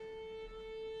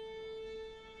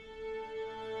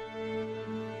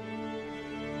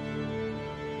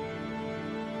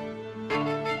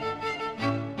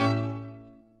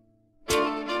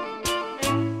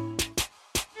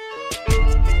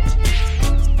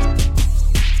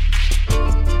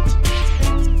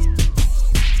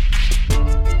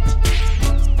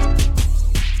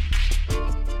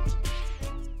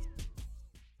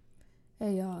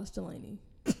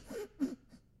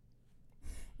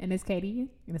And it's Katie,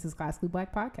 and this is Classically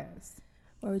Black Podcast,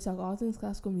 where we talk all things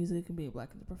classical music and being black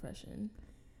in the profession.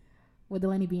 with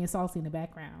Delaney being salty in the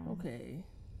background. Okay.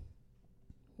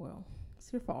 Well,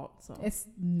 it's your fault. So It's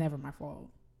never my fault.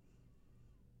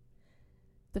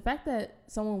 the fact that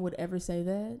someone would ever say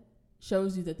that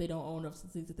shows you that they don't own up to the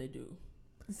things that they do.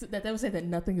 That they would say that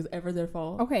nothing is ever their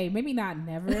fault. Okay, maybe not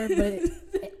never, but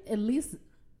at least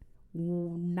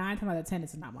 9 times out of 10,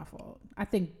 it's not my fault. I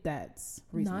think that's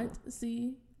reasonable.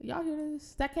 See, y'all hear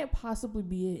this? That can't possibly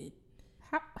be it.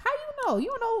 How you know? You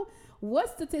don't know what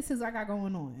statistics I got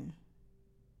going on.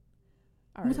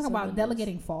 All We right, talking so about the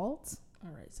delegating faults.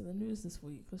 All right, so the news this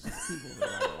week. Let's just keep moving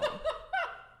right along.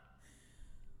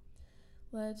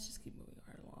 Let's just keep moving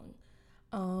right along.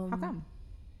 How come?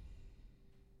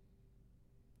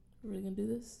 We're really gonna do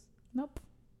this? Nope.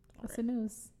 What's the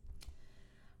news?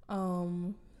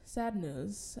 Sad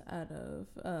news out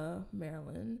of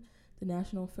Maryland. The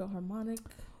National Philharmonic.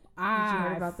 I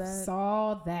heard about that?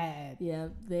 saw that Yeah,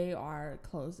 they are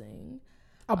closing.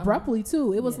 abruptly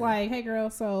too. It was yeah. like, "Hey, girl,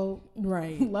 so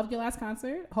Right. loved your last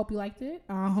concert. Hope you liked it.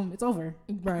 It's over."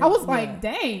 Right. I was yeah. like,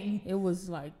 "Dang!" It was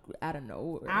like out of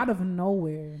nowhere. Out of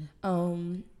nowhere.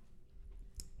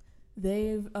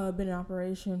 They've been in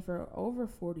operation for over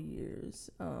 40 years,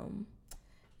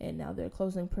 and now they're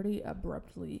closing pretty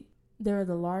abruptly. They're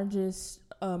the largest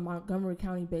Montgomery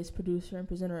County-based producer and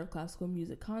presenter of classical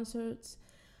music concerts,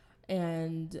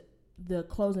 and the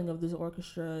closing of this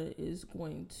orchestra is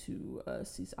going to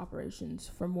cease operations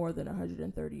for more than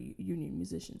 130 union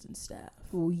musicians and staff.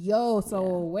 Ooh, yo, so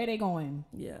Yeah. where they going?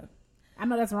 Yeah. I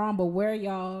know that's wrong, but where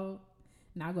y'all?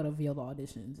 Now I go to viola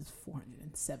auditions. It's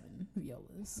 407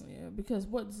 violas. Yeah, because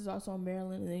this is also in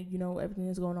Maryland, and you know everything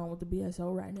that's going on with the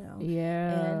BSO right now.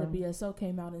 Yeah, And the BSO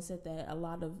came out and said that a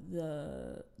lot of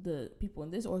the people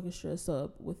in this orchestra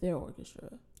sub with their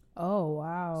orchestra. Oh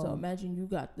wow. So imagine you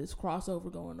got this crossover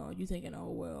going on. You thinking, oh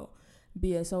well,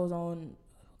 BSO's on.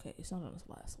 Okay, it's not on its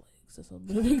last legs. It's a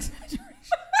bit of an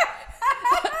exaggeration.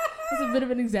 It's a bit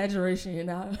of an exaggeration. You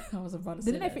know, I was about to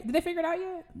say. Did they figure it out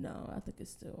yet? No, I think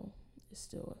it's still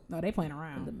No, they playing in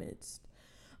around. the midst.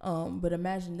 But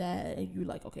imagine that, and you're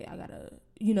like, okay, I gotta,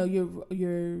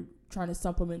 you're trying to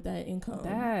supplement that income.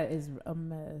 That is a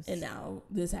mess. And now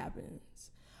this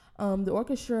happens. The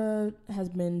orchestra has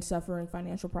been suffering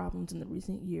financial problems in the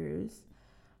recent years,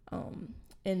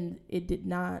 and it did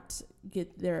not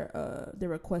get their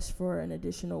request for an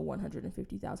additional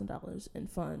 $150,000 in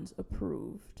funds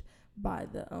approved by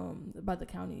the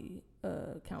county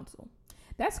council.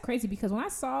 That's crazy because when I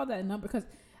saw that number, because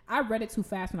I read it too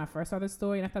fast when I first saw the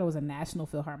story, and I thought it was a National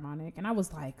Philharmonic, and I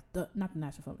was like, the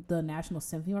National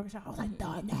Symphony Orchestra. I was like,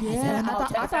 I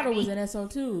thought it was an SO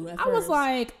too. I was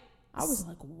like,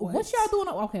 what y'all doing?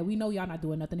 Okay, we know y'all not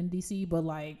doing nothing in DC, but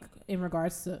like in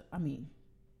regards to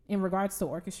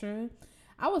orchestra,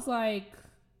 I was like,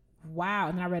 wow.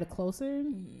 And then I read it closer,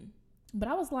 but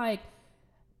I was like,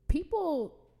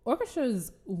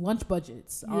 orchestras' lunch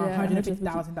budgets are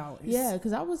 $150,000. Yeah,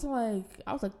 because I was like,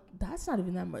 that's not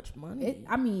even that much money.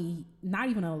 Not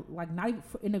even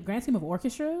in the grand scheme of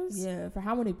orchestras. Yeah, for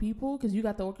how many people? Because you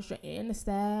got the orchestra and the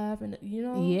staff, and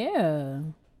Yeah,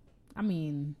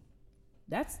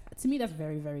 that's to me that's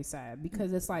very, very sad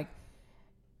because it's like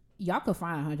y'all could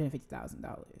find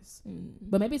 $150,000,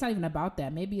 but maybe it's not even about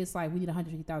that. Maybe it's like we need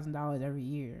 $150,000 every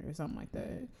year or something like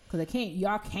that because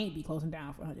y'all can't be closing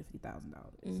down for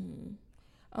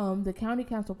 $150,000. The county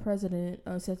council president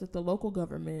said that the local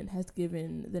government has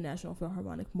given the National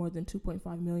Philharmonic more than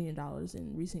 $2.5 million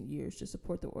in recent years to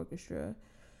support the orchestra.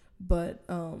 But,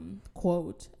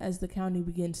 quote, as the county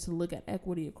begins to look at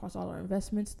equity across all our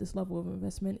investments, this level of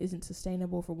investment isn't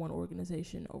sustainable for one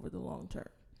organization over the long term.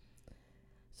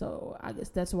 So I guess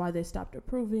that's why they stopped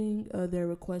approving their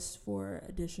requests for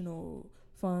additional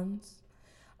funds.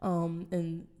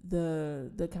 And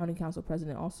the county council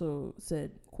president also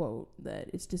said, quote, that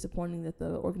it's disappointing that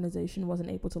the organization wasn't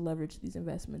able to leverage these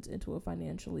investments into a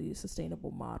financially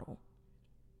sustainable model.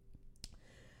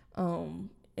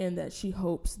 And that she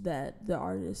hopes that the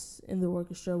artists in the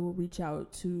orchestra will reach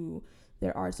out to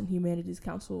their Arts and Humanities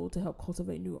Council to help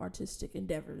cultivate new artistic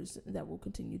endeavors that will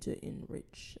continue to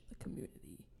enrich the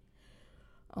community.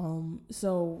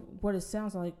 So what it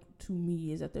sounds like to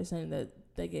me is that they're saying that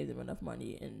they gave them enough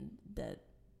money and that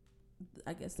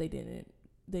I guess they didn't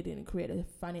create a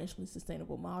financially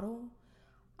sustainable model.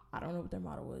 I don't know what their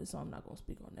model is, so I'm not going to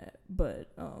speak on that.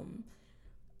 But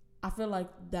I feel like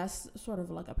that's sort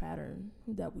of like a pattern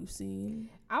that we've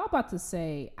seen. I'm about to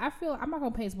say, I feel I'm not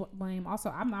going to place blame. Also,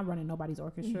 I'm not running nobody's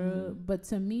orchestra, but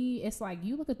to me, it's like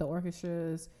you look at the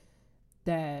orchestras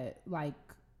that like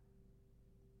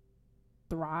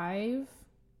thrive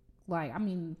like, I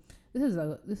mean,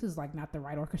 this is like not the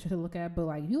right orchestra to look at, but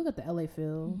like if you look at the LA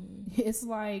Phil, it's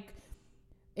like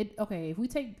okay,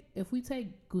 if we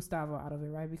take Gustavo out of it,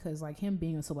 right? Because like him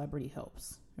being a celebrity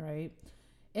helps, right?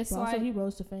 It's but like also he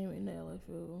rose to fame in the LA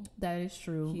Phil. That is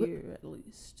true. Here, at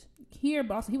least. Here,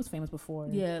 but also he was famous before.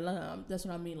 Yeah, that's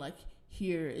what I mean. Like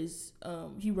here is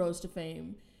he rose to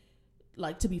fame,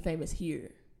 like to be famous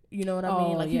here. You know what I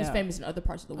mean? Like he was famous in other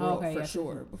parts of the world for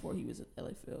sure before he was at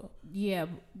LA Phil. Yeah,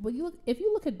 but if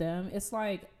you look at them, it's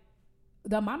like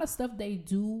the amount of stuff they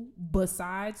do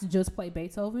besides just play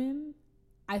Beethoven,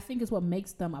 I think is what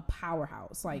makes them a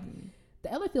powerhouse. Like the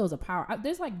LA Phil is a power.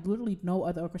 There's like literally no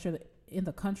other orchestra in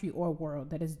the country or world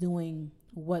that is doing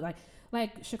what like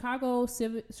Chicago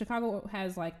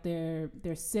has like their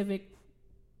civic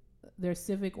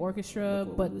orchestra.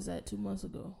 Look where but we was at 2 months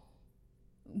ago.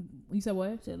 You said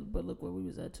what? But look where we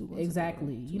was at 2 months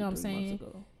exactly. ago. You know what I'm saying?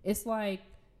 It's like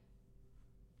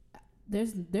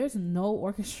there's no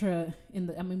orchestra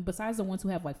besides the ones who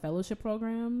have like fellowship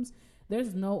programs.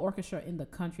 There's no orchestra in the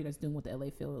country that's doing what the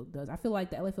LA Phil does. I feel like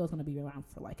the LA Phil is going to be around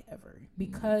for like ever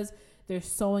because they're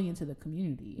sewing into the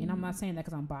community. And I'm not saying that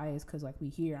because I'm biased, because like we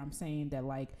hear, I'm saying that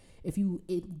like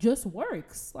it just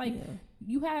works. Like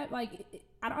you had like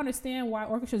I don't understand why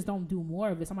orchestras don't do more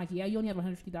of this. I'm like, yeah, you only have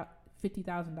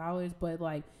 $150,000, but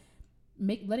like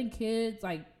letting kids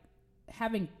like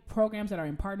having programs that are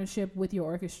in partnership with your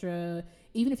orchestra,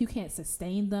 even if you can't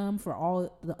sustain them for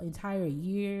all the entire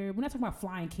year. We're not talking about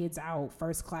flying kids out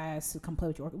first class to come play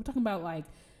with your orchestra. We're talking about like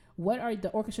what are the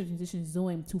orchestra musicians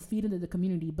doing to feed into the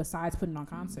community besides putting on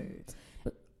concerts.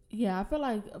 Yeah, I feel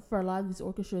like for a lot of these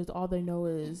orchestras, all they know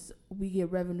is we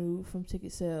get revenue from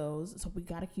ticket sales, so we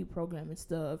got to keep programming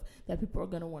stuff that people are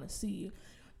going to want to see.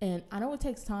 And I know it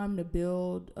takes time to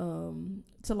build an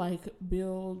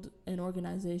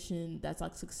organization that's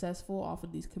like successful off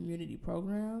of these community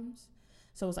programs.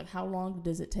 So it's like, how long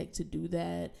does it take to do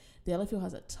that? The LA Phil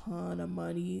has a ton of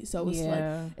money, so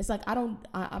it's like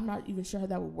I'm not even sure how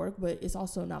that would work, but it's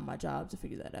also not my job to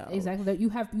figure that out. Exactly. That you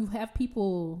have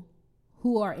people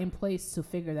who are in place to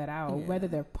figure that out, whether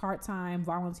they're part-time,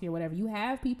 volunteer, whatever. You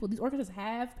have people, these orchestras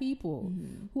have people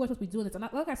who are supposed to be doing this. And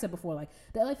like I said before, like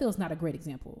the LA Phil is not a great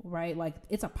example, right? Like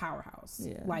it's a powerhouse.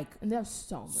 Yeah. Like, and they have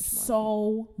so much money.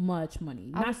 So much money.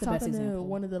 Not the best example. I was talking to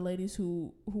one of the ladies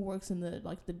who works in the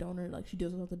donor, like she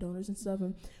deals with all the donors and stuff,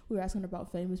 and we were asking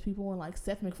about famous people, and like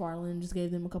Seth MacFarlane just gave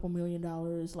them a couple $1 million.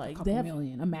 Like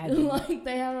imagine. Like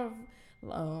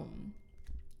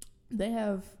they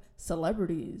have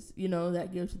celebrities, that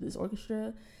give to this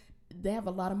orchestra. They have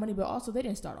a lot of money, but also they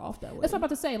didn't start off that way. That's what I'm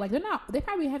about to say. Like they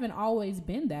probably haven't always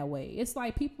been that way. It's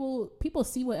like people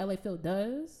see what LA Phil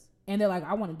does and they're like,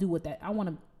 I want to do with that. I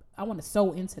want to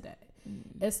sew into that.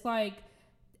 It's like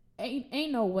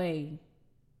ain't no way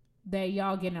that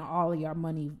y'all getting all of your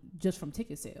money just from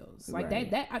ticket sales. Like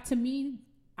that to me,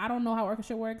 I don't know how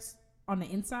orchestra works on the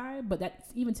inside, but that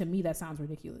even to me that sounds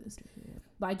ridiculous.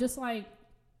 Like just like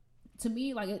to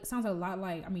me, like it sounds a lot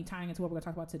like, tying into what we're gonna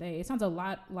talk about today, it sounds a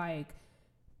lot like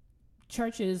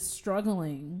churches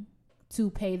struggling to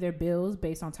pay their bills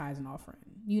based on tithes and offering.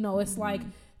 It's like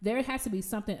there has to be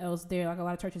something else there. Like a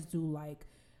lot of churches do like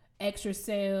extra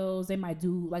sales. They might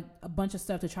do like a bunch of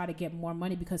stuff to try to get more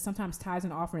money, because sometimes tithes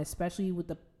and offering, especially with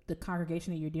the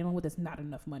congregation that you're dealing with, is not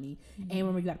enough money. And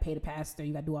remember, you got to pay the pastor,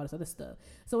 you got to do all this other stuff.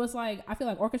 So it's like, I feel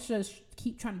like orchestras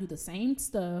keep trying to do the same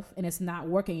stuff and it's not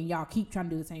working, and y'all keep trying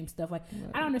to do the same stuff. Like,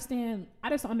 I just don't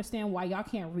understand why y'all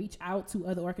can't reach out to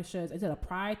other orchestras. Is it a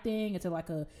pride thing? Is it like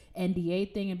a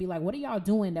NDA thing? And be like, what are y'all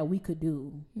doing that we could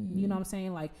do? You know what I'm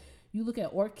saying? Like, you look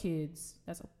at Orchids,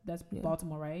 that's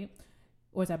Baltimore, right?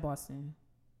 Or is that Boston?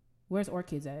 Where's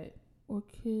Orchids at?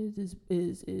 Orchids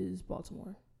is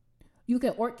Baltimore. You look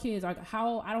at Orchids, like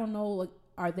I don't know,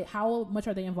 like how much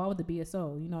are they involved with the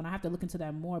BSO? And I have to look into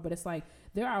that more. But it's like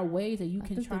there are ways that you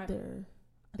can try.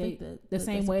 The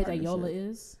same way that Yola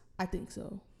is. I think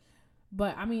so.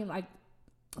 But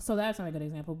so that's not a good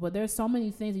example. But there's so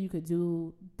many things that you could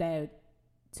do that,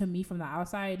 to me, from the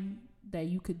outside, that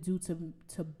you could do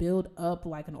to build up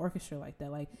like an orchestra like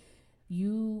that. Like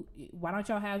why don't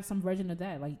y'all have some version of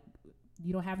that? Like,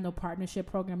 you don't have no partnership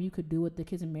program you could do with the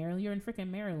kids in Maryland. You're in freaking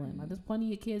Maryland. Like, there's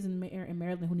plenty of kids in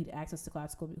Maryland who need access to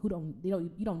classical. You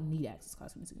don't need access to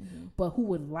classical music, but who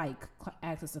would like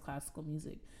access to classical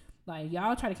music. Like,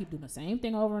 y'all try to keep doing the same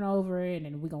thing over and over, and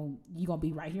then you gonna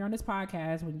be right here on this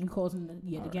podcast when you closing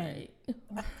yet again.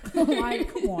 Right.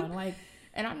 Like, come on, like.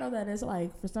 And I know that it's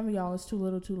like, for some of y'all, it's too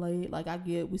little too late. Like, I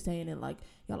get we saying it, like,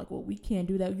 y'all like, well, we can't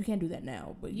do that. You can't do that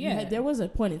now. But there was a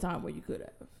point in time where you could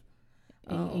have.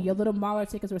 And your little Mahler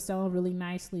tickets were selling really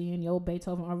nicely, and your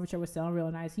Beethoven overture was selling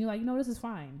real nice. And you're like, this is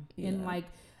fine. Yeah. And like,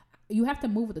 you have to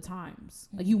move with the times.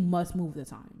 Like, you must move with the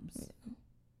times. Yeah.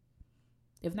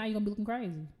 If not, you're gonna be looking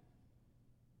crazy.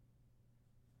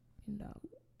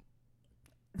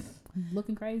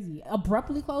 Looking crazy,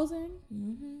 abruptly closing,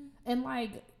 and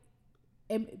like,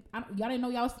 y'all didn't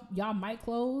know y'all might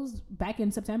close back in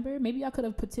September. Maybe y'all could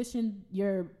have petitioned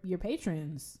your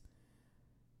patrons.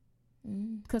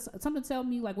 Because something tell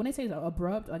me, like, when they say it's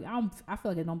abrupt, like, I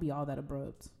feel like it don't be all that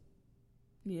abrupt.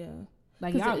 Yeah,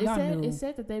 like y'all knew. It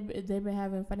said that they've been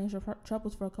having financial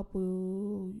troubles for a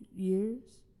couple years,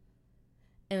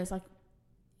 and it's like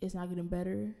it's not getting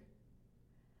better.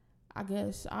 I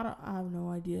guess I have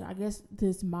no idea. I guess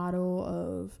this model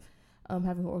of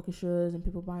having orchestras and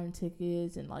people buying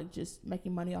tickets and like just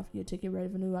making money off your ticket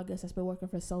revenue, I guess that's been working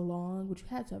for so long, but you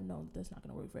had to have known that's not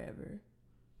going to work forever.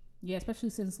 Yeah,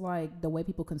 especially since like the way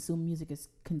people consume music is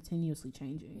continuously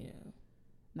changing. Yeah,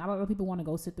 not a lot of people want to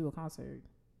go sit through a concert.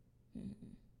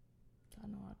 I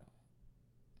know I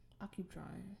don't. I keep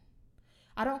trying.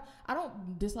 I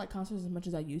don't dislike concerts as much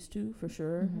as I used to, for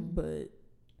sure. But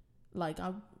like,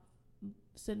 I'm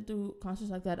sitting through concerts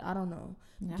like that, I don't know.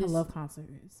 Yeah, I love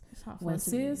concerts. When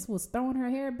Sis was throwing her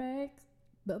hair back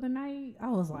the other night, I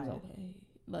was like, okay.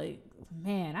 Like,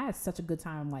 man, I had such a good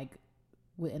time. Like,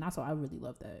 and also I really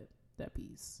love that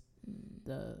piece.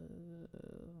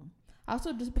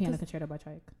 Also, just Piano Concerto by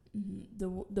Tchaikovsky.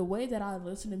 The way that I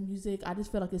listen to music, I just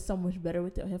feel like it's so much better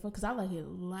with the headphones because I like it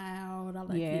loud. I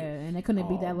like it, and it couldn't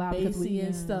be that loud because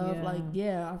and stuff.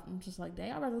 Yeah. I'm just like,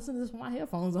 dang, I'd rather listen to this with my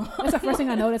headphones on. That's the first thing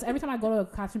I noticed. Every time I go to a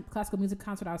classical music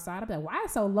concert outside, I'm like, why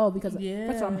is it so low? Because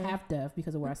first of all, I'm half deaf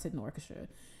because of where I sit in the orchestra,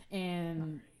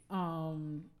 and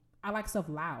I like stuff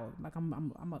loud. Like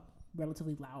I'm a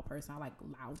relatively loud person. I like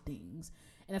loud things.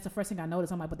 And that's the first thing I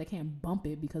noticed. I'm like, but they can't bump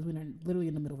it because we're literally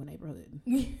in the middle of a neighborhood.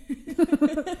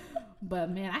 But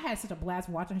man, I had such a blast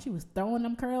watching her. She was throwing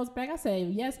them curls back. I said,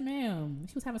 yes, ma'am.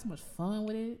 She was having so much fun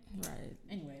with it. Right.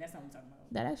 Anyway, that's not what we're talking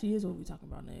about. That actually is what we're talking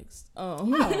about next.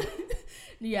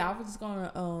 Yeah, I was just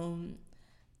gonna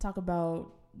talk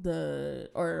about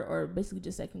or basically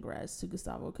just say congrats to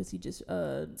Gustavo because he just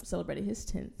celebrated his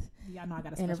 10th I know I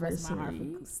got a special place in my heart for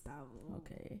Gustavo.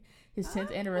 Okay, his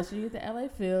 10th anniversary at the LA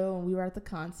Phil, and we were at the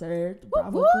concert.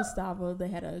 Bravo, whoop. Gustavo. They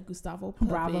had a Gustavo puppet.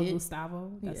 Bravo,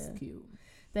 Gustavo. That's cute.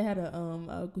 They had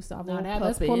a Gustavo puppet.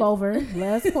 Let's pull over.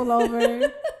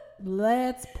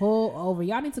 Let's pull over.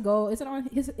 Y'all need to go. Is it on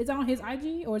his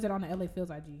IG or is it on the LA Phil's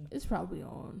IG? It's probably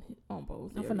on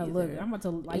both. I'm finna look. I'm about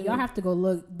to y'all have to go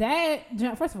look. That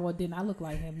first of all, did not look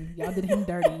like him. Y'all did him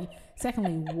dirty.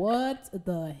 Secondly, what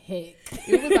the heck?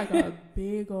 It was like a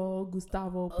big old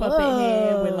Gustavo puppet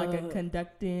head with like a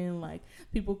conducting, like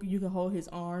people you can hold his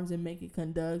arms and make it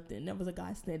conduct, and there was a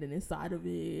guy standing inside of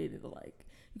it, and like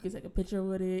you could take a picture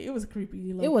with it. It was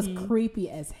creepy. It was creepy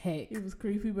as heck. It was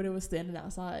creepy, but it was standing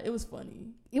outside. It was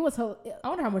funny. It was. I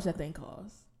wonder how much that thing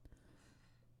cost.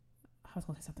 I was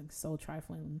gonna say something so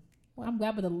trifling. What? I'm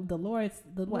glad, but the Lord.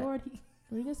 What are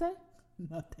you gonna say?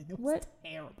 Nothing. It was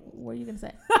terrible. What are you gonna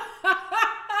say?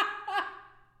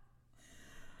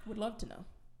 Would love to know.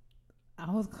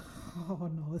 Oh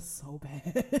no, it's so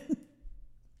bad.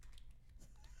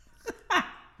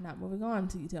 Not moving on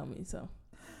until you tell me. So.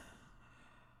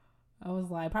 I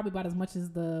was like, probably about as much as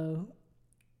the.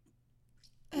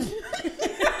 Go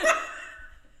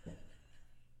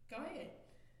ahead.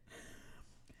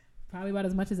 Probably about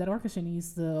as much as that orchestra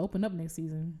needs to open up next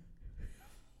season.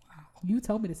 Wow. You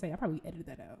told me to say. I probably edited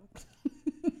that out.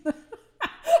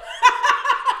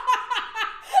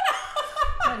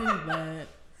 That is bad.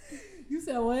 You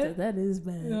said what? That is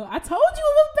bad. No, I told you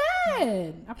it was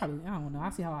bad. I don't know. I'll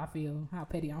see how I feel. How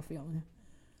petty I'm feeling.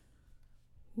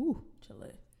 Ooh, Chile.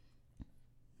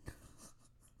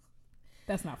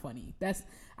 That's not funny.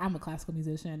 I'm a classical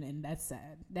musician, and that's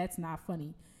sad. That's not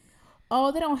funny.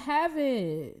 Oh, they don't have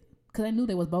it because I knew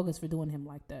they was bogus for doing him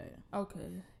like that.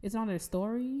 Okay, it's on their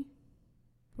story.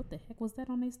 What the heck was that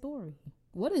on their story?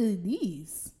 What are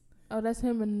these? Oh, that's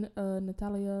him and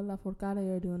Natalia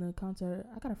Lafourcade are doing a concert.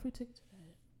 I got a free ticket to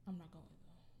that. I'm not going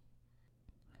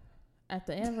though. At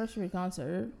the anniversary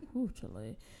concert,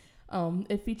 Chile,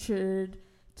 it featured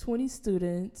 20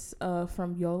 students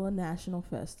from Yola National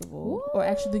Festival. Ooh. Or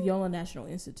actually the Yola National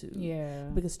Institute. Yeah.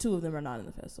 Because 2 of them are not in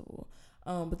the festival.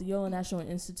 But the Yola National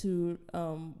Institute,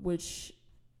 which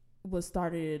was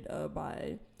started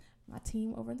by my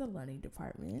team over in the learning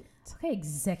department. Okay,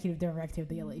 executive director of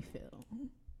the LA Phil.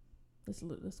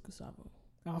 That's Gustavo.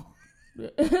 Oh.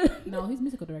 No, he's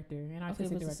musical director and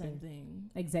artistic director. The same thing.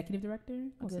 Executive director?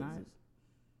 What's not?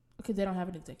 Okay, they don't have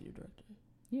an executive director.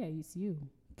 Yeah, it's you.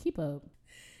 Keep up.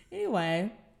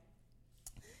 Anyway,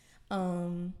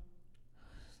 the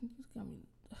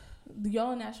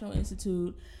Yola National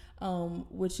Institute,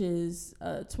 which is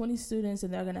 20 students,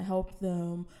 and they're gonna help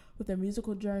them with their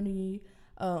musical journey.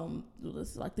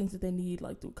 It's like things that they need,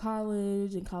 like through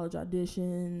college and college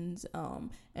auditions,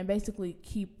 and basically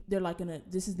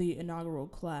this is the inaugural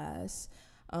class,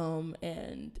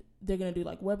 and they're gonna do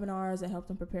like webinars that help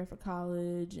them prepare for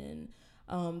college, and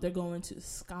they're going to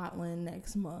Scotland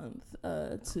next month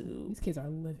These kids are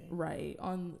living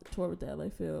on tour with the LA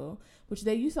Phil, which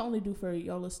they used to only do for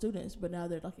Yola students, but now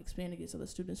they're like expanding it so the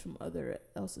students from other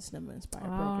Elsa Cinema inspired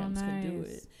programs can do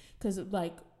it. Because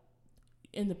like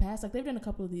in the past, like they've done a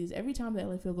couple of these. Every time the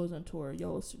LA Phil goes on tour,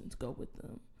 Yola students go with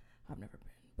them. I've never been,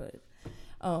 but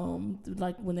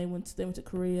like when they went to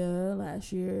Korea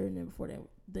last year, and then before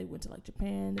they went to like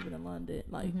Japan, they went to London,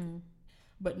 like.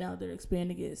 But now they're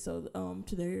expanding it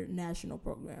to their national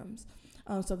programs.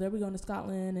 So they'll be going to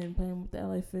Scotland and playing with the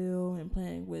LA Phil and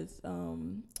playing with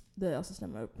the Elsa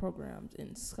Cinema programs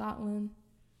in Scotland.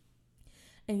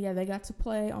 And yeah, they got to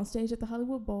play on stage at the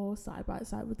Hollywood Bowl side by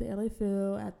side with the LA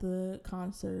Phil at the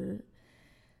concert.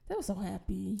 They were so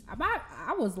happy.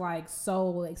 I was like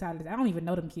so excited. I don't even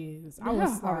know them kids. I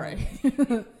was all right.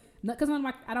 Because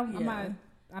I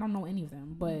don't know any of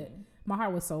them, but. My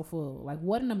heart was so full. Like,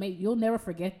 what an amazing... You'll never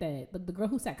forget that. The girl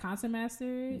who sat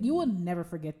concertmaster, you will never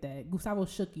forget that. Gustavo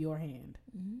shook your hand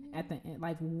at the end.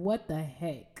 Like, what the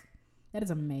heck? That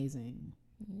is amazing.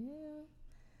 Yeah.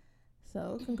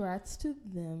 So, congrats to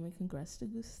them and congrats to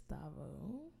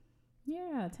Gustavo.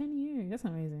 Yeah, 10 years. That's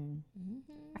amazing.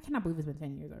 I cannot believe it's been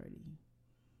 10 years already.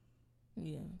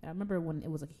 Yeah. I remember when it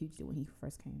was like a huge deal when he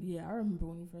first came. Yeah, I remember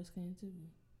when he first came, too.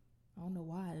 I don't know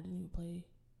why I didn't even play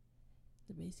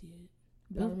the bass yet.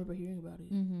 But I remember hearing about it.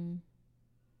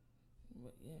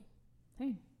 But yeah.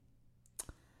 Hey.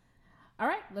 All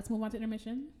right, let's move on to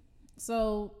intermission.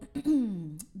 So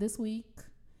this week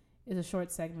is a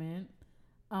short segment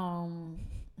called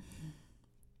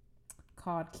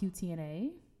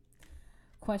QT&A.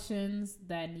 Questions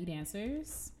that need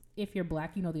answers. If you're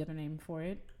black, you know the other name for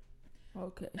it.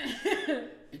 Okay.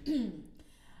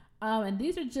 And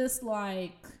these are just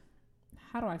like,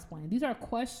 how do I explain? These are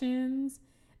questions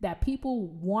that people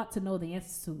want to know the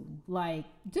answers to, like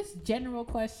just general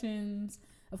questions.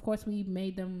 Of course, we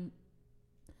made them,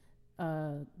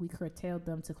 we curtailed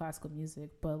them to classical music,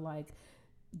 but like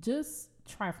just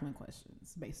trifling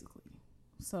questions, basically.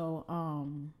 So,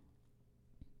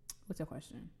 what's your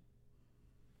question?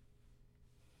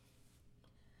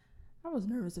 I was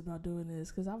nervous about doing this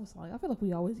because I was like, I feel like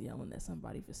we always yelling at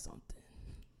somebody for something.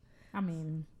 I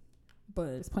mean, but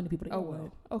there's plenty of people to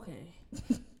yell at. Okay.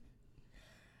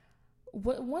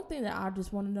 One thing that I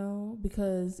just want to know,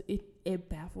 because it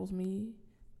baffles me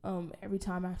every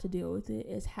time I have to deal with it,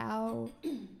 is how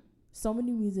so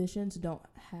many musicians don't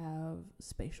have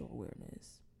spatial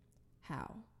awareness.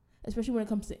 How? Especially when it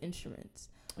comes to instruments.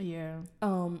 Yeah.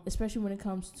 Especially when it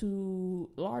comes to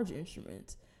large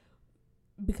instruments.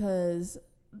 Because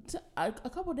a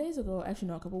couple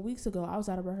weeks ago, I was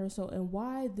at a rehearsal, and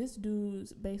why this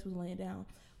dude's bass was laying down,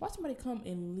 why somebody come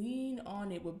and lean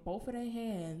on it with both of their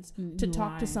hands to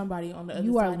talk to somebody on the other side of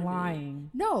it? You are lying.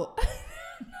 No,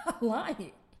 not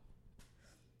lying.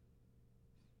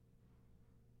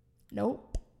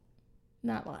 Nope,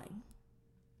 not lying.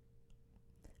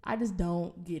 I just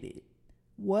don't get it.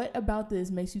 What about this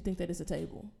makes you think that it's a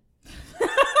table?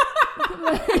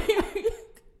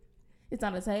 It's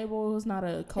not a table. It's not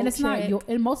a coat and it's check. not your.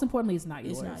 And most importantly, it's not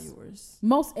yours. It's not yours.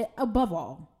 Above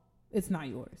all, it's not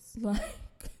yours. Like,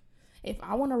 if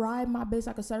I want to ride my bass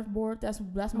like a surfboard, that's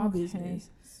my business.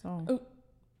 So,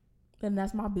 and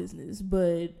that's my business.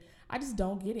 But I just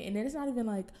don't get it. And then it's not even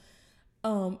like,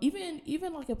 even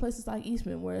like in places like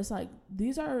Eastman, where it's like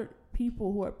these are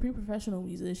people who are pre-professional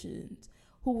musicians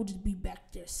who will just be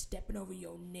back there stepping over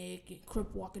your neck and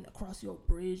crip walking across your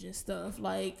bridge and stuff.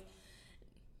 Like,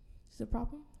 is it a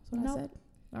problem? That's what I said.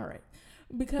 All right.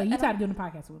 Because you started doing a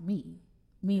podcast with me.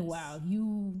 Meanwhile,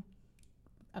 you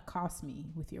accost me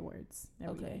with your words.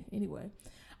 Okay. Anyway,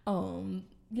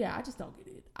 yeah, I just don't get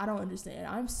it. I don't understand.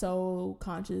 I'm so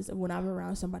conscious of when I'm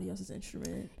around somebody else's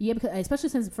instrument. Yeah, because especially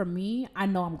since for me, I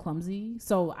know I'm clumsy,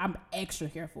 so I'm extra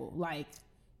careful. Like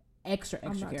extra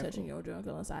I'm not careful. touching your junk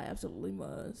unless I absolutely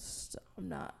must. I'm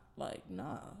not like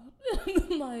nah.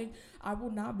 Like I will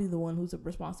not be the one who's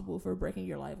responsible for breaking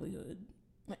your livelihood.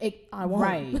 I won't.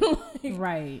 Right. Like,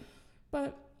 right.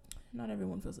 But not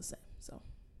everyone feels the same. So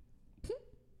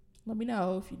let me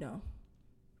know if you know.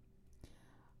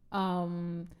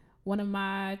 One of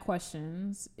my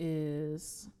questions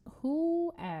is,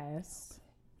 who asked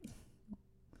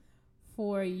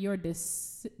for your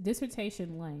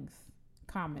dissertation length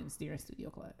comments during studio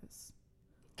class?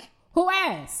 Who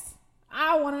asked?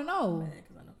 I want to know. Man,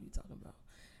 because I know who you're talking about.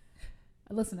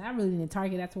 Listen, I really didn't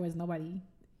target that towards nobody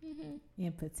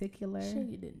in particular. Sure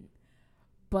you didn't.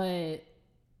 But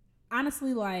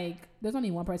honestly, like, there's only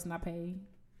one person I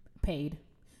paid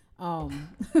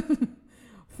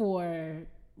for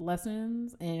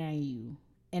lessons, and it ain't you.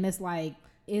 And it's like,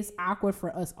 it's awkward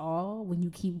for us all when you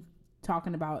keep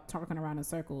talking around in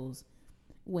circles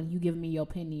when you give me your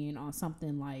opinion on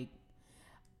something. Like,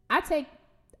 I take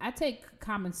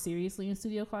comments seriously in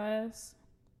studio class,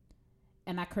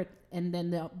 and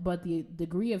but the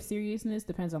degree of seriousness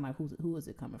depends on like who is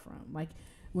it coming from. Like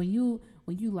when you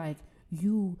like,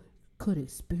 you could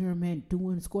experiment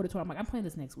doing score tutorial, I'm like, I'm playing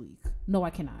this next week. No, I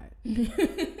cannot.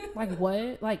 Like,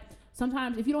 what? Like,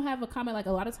 sometimes if you don't have a comment, like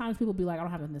a lot of times people be like, I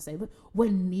don't have anything to say. But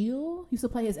when Neil used to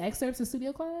play his excerpts in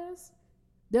studio class,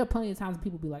 there are plenty of times when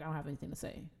people be like, I don't have anything to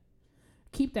say.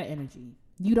 Keep that energy.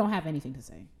 You don't have anything to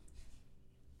say.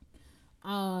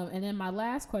 And then my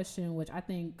last question, which I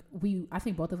think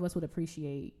both of us would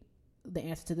appreciate the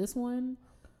answer to this one.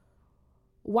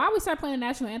 Why we start playing the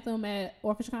national anthem at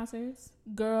orchestra concerts?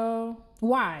 Girl.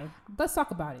 Why? Let's talk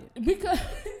about it. Because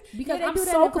yeah, I'm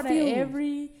so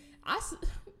confused.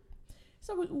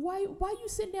 So why you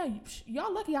sitting down?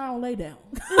 Y'all lucky I don't lay down.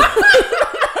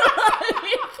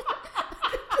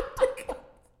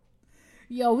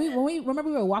 Yo, when we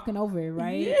were walking over,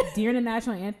 right? Yeah. During the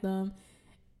national anthem,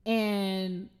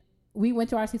 and we went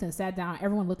to our seats and sat down.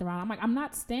 Everyone looked around. I'm like, I'm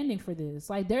not standing for this.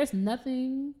 Like, there's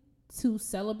nothing to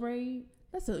celebrate.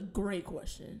 That's a great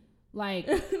question. Like,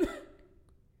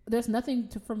 there's nothing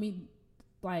for me,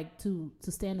 like, to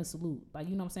stand and salute. Like,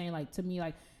 you know what I'm saying? Like, to me,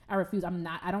 like, I refuse.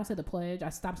 I don't say the pledge. I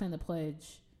stopped saying the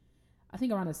pledge, I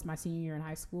think around my senior year in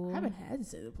high school. I haven't had to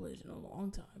say the pledge in a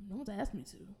long time. No one's asked me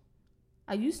to.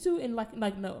 I used to in like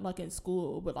in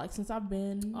school, but like since I've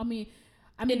been,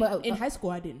 in high school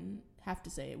I didn't have to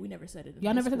say it. We never said it.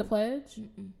 Y'all never said the pledge?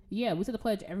 Mm-mm. Yeah, we said the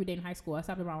pledge every day in high school. I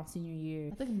stopped around senior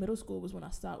year. I think middle school was when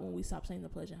we stopped saying the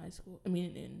pledge in high school.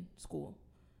 In school.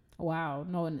 Wow.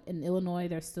 No, in Illinois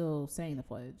they're still saying the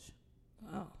pledge.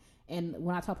 Wow. And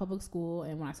when I taught public school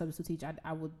and when I substitute teach,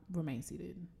 I would remain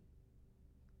seated.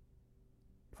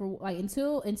 For like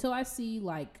until I see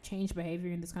like change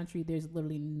behavior in this country, there's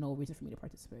literally no reason for me to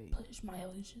participate. Pledge my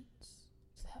allegiance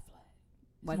to that flag.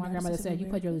 Like my grandmother said, you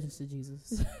pledge your allegiance to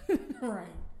Jesus. Right.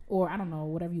 Or I don't know,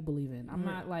 whatever you believe in.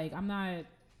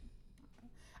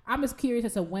 I'm just curious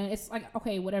as to when it's like,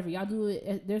 okay, whatever. Y'all do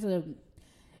it.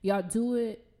 Y'all do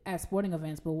it at sporting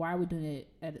events, but why are we doing it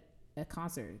at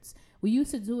concerts? We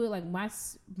used to do it like my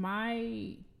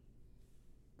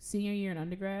senior year in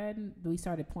undergrad. We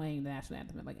started playing the national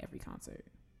anthem at like every concert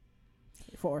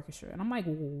for orchestra, and I'm like,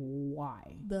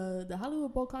 why? The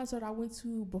Hollywood Bowl concert I went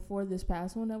to before this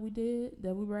past one that we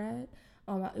were at,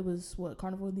 it was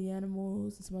Carnival of the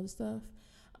Animals and some other stuff,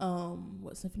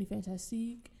 Symphony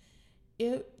Fantastique.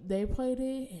 They played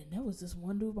it, and there was this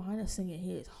one dude behind us singing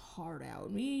his heart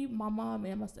out. Me, my mom,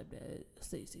 and my stepdad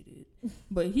stayed seated,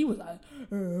 but he was like,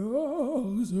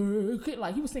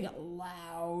 like he was singing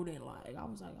loud, and like I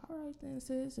was like, all right then,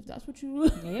 sis, if that's what you.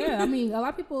 Yeah, I mean, a lot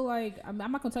of people like. I'm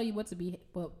not gonna tell you what to be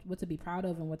proud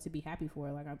of and what to be happy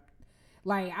for.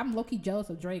 Like I'm low-key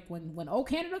jealous of Drake when Old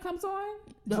Canada comes on.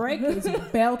 Drake is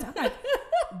belting. I'm like,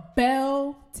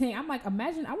 belting. I'm like,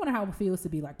 imagine. I wonder how it feels to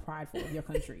be like prideful of your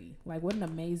country. Like, what an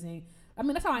amazing. I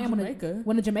mean, that's how I am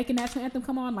when the Jamaican national anthem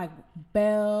come on. Like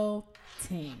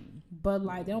belting, but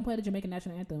like they don't play the Jamaican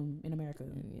national anthem in America.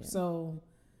 Yeah. So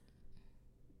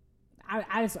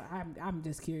I'm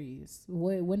just curious.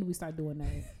 When do we start doing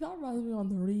that? That reminds me on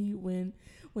the read when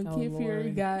Kid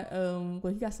Fury got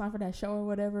he got signed for that show or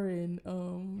whatever,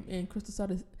 and Crystal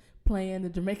started playing the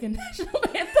Jamaican national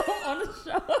anthem on the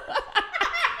show.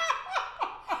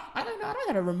 I don't know. I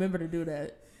gotta remember to do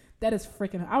that. That is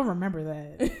freaking. I'll remember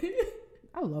that.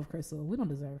 I love Crystal. We don't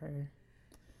deserve her.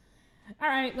 All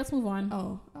right, let's move on.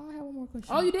 Oh, I have one more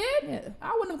question. Oh, you did? Yeah.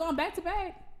 I wouldn't have gone back to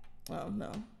back. Oh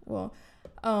no. Well,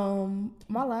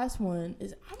 my last one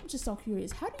is, I'm just so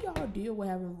curious. How do y'all deal with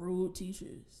having rude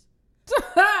teachers?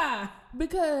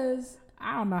 Because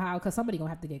I don't know how. Because somebody gonna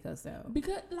have to get cussed out.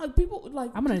 Because like people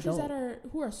like teachers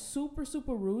who are super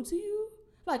super rude to you.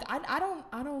 Like I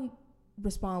don't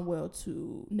respond well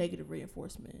to negative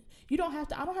reinforcement. I don't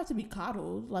have to be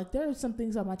coddled. Like there are some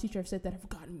things that my teacher have said that have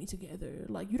gotten me together.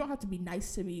 Like you don't have to be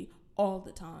nice to me all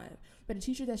the time. But a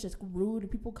teacher that's just rude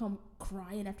and people come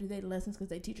crying after their lessons because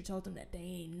their teacher told them that they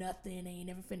ain't nothing, they ain't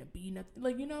never finna be nothing.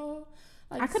 Like, you know,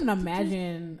 like I couldn't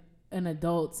imagine an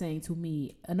adult saying to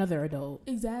me, another adult,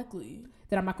 exactly,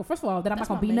 that I'm not gonna. First of all, that I'm not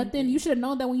gonna be nothing. Thing. You should have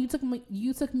known that when you took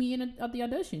me in at the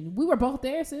audition. We were both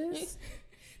there, sis.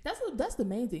 That's the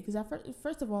main thing. Because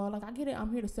first of all, like, I get it.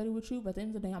 I'm here to study with you, but at the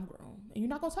end of the day, I'm grown, and you're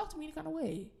not gonna talk to me any kind of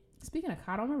way. Speaking of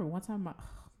God, I remember one time. Oh my God.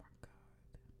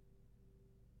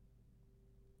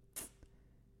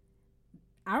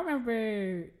 I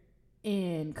remember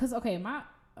because I'm not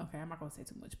gonna say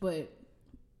too much, but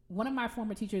one of my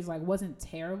former teachers like wasn't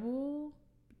terrible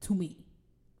to me,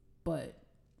 but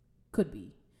could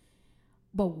be.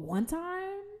 But one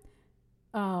time,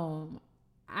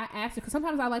 I asked her, because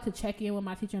sometimes I like to check in with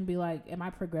my teacher and be like, "Am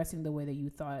I progressing the way that you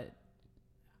thought?"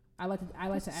 I like to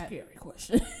ask. Scary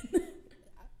question.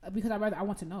 Because I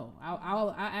want to know.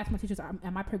 I ask my teachers,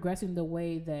 "Am I progressing the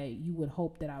way that you would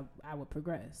hope that I would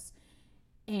progress?"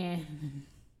 And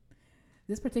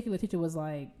this particular teacher was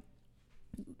like,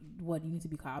 "What, you need to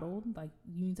be coddled? Like,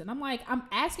 you need to?" And I'm like, "I'm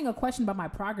asking a question about my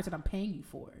progress that I'm paying you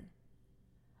for."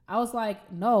 I was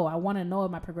like, "No, I want to know,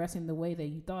 am I progressing the way that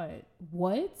you thought?"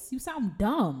 What? You sound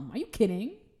dumb. Are you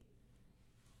kidding?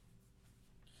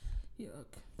 Yuck.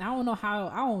 I don't know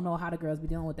how the girls be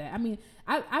dealing with that. I mean,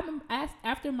 I'm asked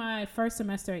after my first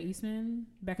semester at Eastman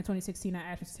back in 2016. I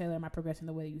asked Mr. Taylor, "Am I progressing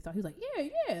the way that you thought?" He was like,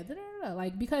 "Yeah, da, da, da."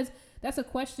 Like, because that's a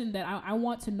question that I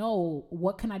want to know.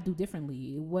 What can I do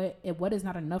differently? What is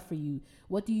not enough for you?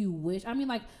 What do you wish? I mean,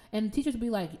 like, and teachers be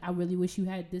like, "I really wish you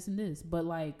had this and this," but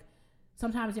like,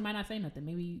 sometimes they might not say nothing.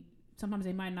 Maybe sometimes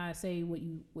they might not say what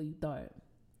you thought.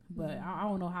 But I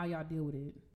don't know how y'all deal with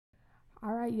it.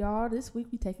 All right, y'all. This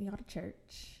week we taking y'all to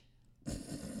church.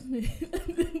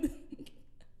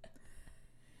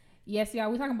 Yes,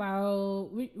 y'all. We talking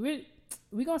about we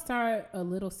gonna start a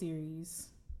little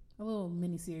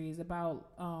mini series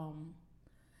about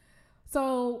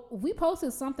So we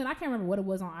posted something. I can't remember what it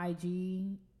was on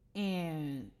IG,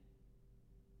 and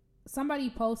somebody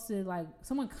posted, like,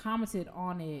 someone commented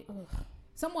on it.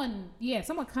 Someone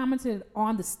commented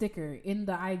on the sticker in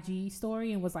the IG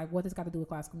story and was like, "What this got to do with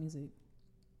classical music?"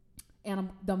 And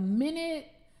the minute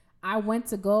I went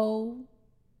to go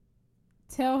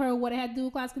tell her what it had to do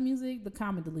with classical music, the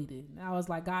comment deleted. And I was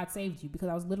like, "God saved you," because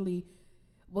I was literally,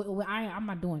 I'm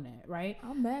not doing that, right?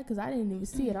 I'm mad because I didn't even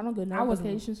see it. I don't get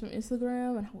notifications from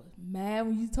Instagram, and I was mad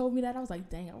when you told me that. I was like,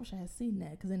 "Dang, I wish I had seen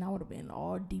that," because then I would have been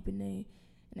all deep in their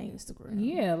Instagram.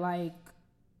 Yeah, like.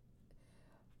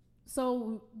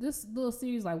 So this little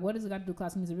series, like, what does it got to do with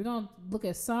classical music? We're gonna look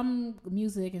at some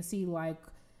music and see, like,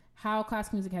 how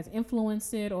classical music has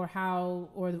influenced it, or how,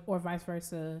 or vice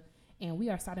versa. And we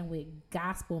are starting with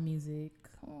gospel music.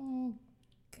 Oh,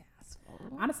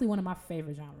 gospel. Honestly, one of my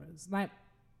favorite genres. Like,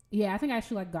 yeah, I think I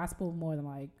actually like gospel more than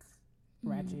like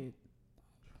ratchet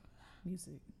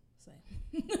music. Same.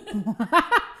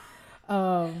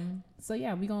 So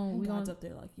yeah, we gonna up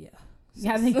there like, yeah.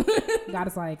 Yeah, I think God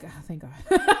is like, oh, thank God.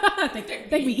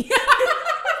 thank me.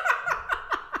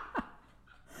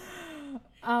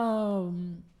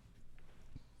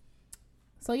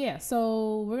 So yeah,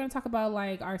 so we're gonna talk about,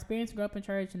 like, our experience growing up in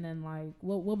church, and then, like,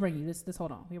 we'll bring you this.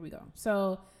 Hold on, here we go.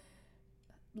 So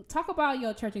talk about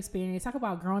your church experience. Talk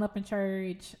about growing up in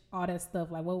church, all that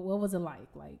stuff. Like, what was it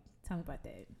like? Like, tell me about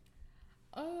that.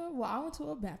 Well, I went to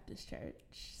a Baptist church,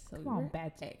 so come on,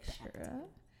 Baptist extra.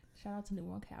 Shout out to New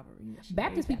Mount Calvary.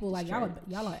 Baptist people, like,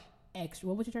 y'all are extra.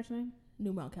 What was your church name?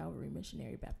 New Mount Calvary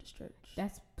Missionary Baptist Church.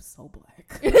 That's so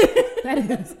black. That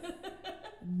is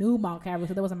New Mount Calvary.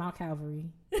 So there was a Mount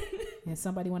Calvary, and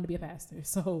somebody wanted to be a pastor.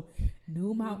 So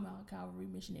New Mount Calvary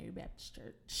Missionary Baptist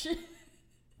Church.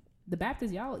 The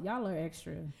Baptists, y'all are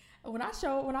extra. When I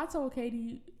told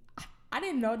Katie, I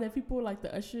didn't know that people, like,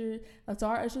 the usher, like, so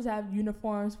our ushers have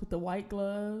uniforms with the white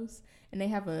gloves, and they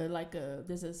have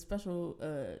there's a special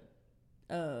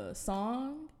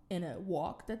song and a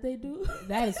walk that they do.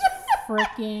 That is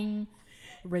freaking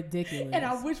ridiculous. And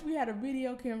I wish we had a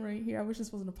video camera in here. I wish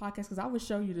this wasn't a podcast, because I would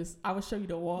show you this. I would show you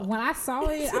the walk. When I saw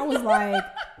it, I was like,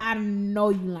 I know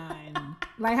you lying.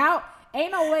 Like, how?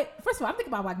 Ain't no way. First of all, I'm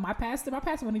thinking about, like, my pastor. My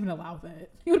pastor wouldn't even allow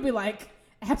that. He would be like,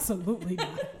 absolutely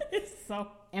not. It's so.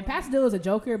 And Pastor Dill is a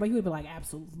joker, but he would be like,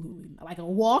 absolutely not. Like, a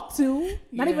walk too.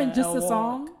 Not even just a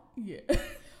song. Yeah.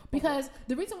 Because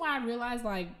the reason why I realized,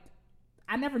 like,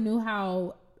 I never knew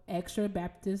how extra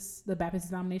Baptist the Baptist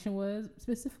denomination was,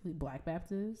 specifically Black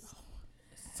Baptists,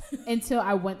 until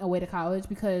I went away to college,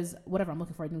 because whatever, I'm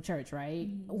looking for a new church, right?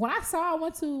 Mm-hmm. When I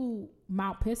went to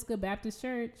Mount Pisgah Baptist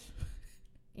Church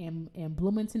in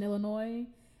Bloomington, Illinois,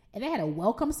 and they had a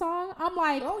welcome song. I'm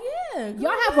like, oh yeah,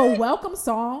 y'all have a welcome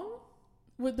song?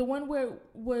 With the one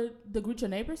where the Greet Your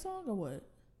Neighbor song, or what?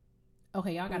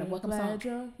 Okay, y'all got a welcome song.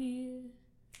 You're here.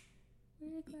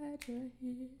 glad you're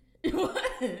here. What?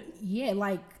 Yeah,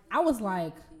 like I was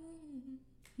like,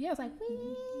 we would like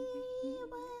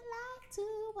to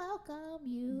welcome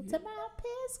you to Mount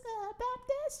Pisgah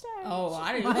Baptist Church. Oh,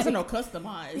 I didn't. Like, It wasn't no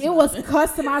customized. it was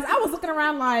customized. I was looking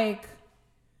around like,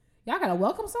 y'all got a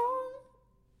welcome song?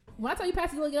 When I tell you,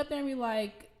 Pastor Lily, get up there and be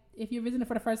like, if you're visiting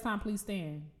for the first time, please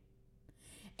stand.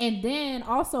 And then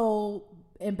also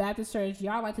in Baptist church,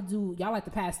 y'all like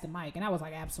to pass the mic, and I was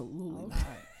like, absolutely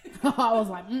not. I was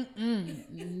like,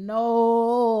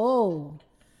 no.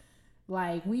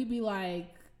 Like we'd be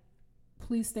like,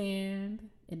 please stand,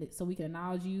 and so we can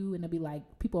acknowledge you, and it'll be like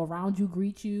people around you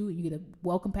greet you, and you get a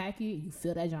welcome packet, you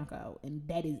fill that junk out, and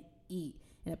that is it.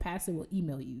 And the pastor will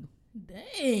email you.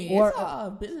 Dang, Or it's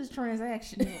a business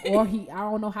transaction. Or I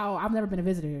don't know how. I've never been a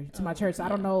visitor to my church, so I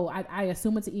don't know. I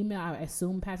assume it's an email. I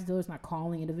assume Pastor Diller's not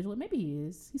calling individually. Maybe he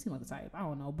is. He seemed like the type. I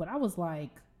don't know. But I was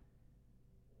like,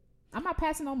 I'm not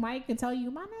passing on mic and tell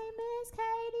you my name is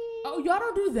Katie. Oh, y'all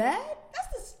don't do that?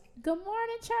 That's Good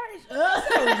morning, church. so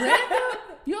random.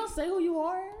 You don't say who you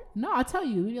are? No, I'll tell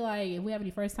you. We'd be like, if we have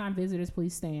any first time visitors,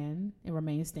 please stand and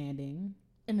remain standing.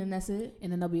 And then that's it.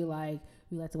 And then they'll be like,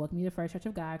 we'd like to welcome you to First Church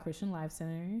of God Christian Life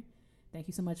Center. Thank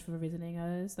you so much for visiting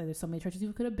us. Like, there's so many churches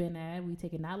you could have been at. We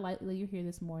take it not lightly that you're here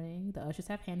this morning. The ushers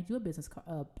have handed you a business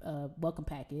welcome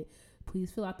packet.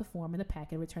 Please fill out the form in the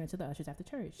packet and return it to the ushers after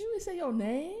church. You would say your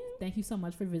name? Thank you so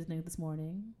much for visiting this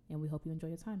morning, and we hope you enjoy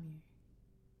your time here.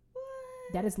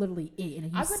 What? That is literally it.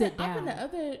 And you sit down.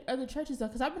 I've been to other churches though,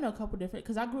 because I've been to a couple different.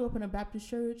 Because I grew up in a Baptist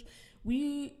church.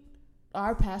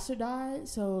 Our pastor died,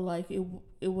 so like it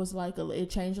was like it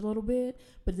changed a little bit.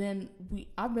 But then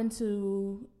I've been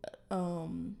to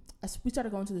we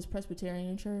started going to this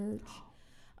Presbyterian church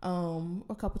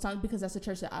a couple times because that's a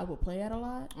church that I would play at a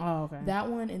lot. Oh, okay. That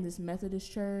one and this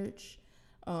Methodist church,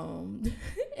 and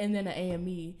then the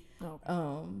AME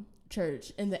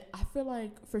church. And I feel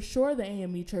like for sure the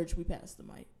AME church we passed the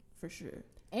mic for sure.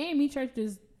 AME church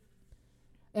is,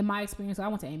 in my experience, I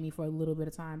went to AME for a little bit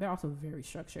of time. They're also very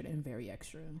structured and very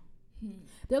extra.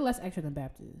 They're less extra than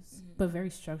Baptists, but very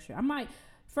structured. I'm like,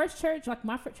 First Church, like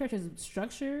my church is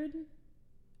structured,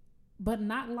 but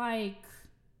not like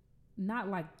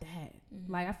that.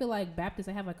 Like I feel like Baptists,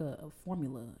 they have like a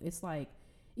formula. It's like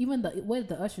even the way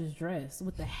the ushers dress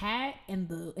with the hat and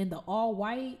the all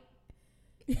white.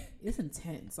 It's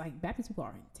intense. Like Baptist people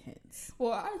are intense.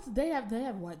 Well, they have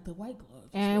the white gloves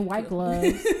and white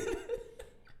gloves.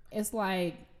 It's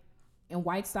like, and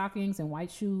white stockings and white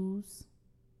shoes.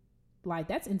 Like,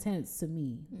 that's intense to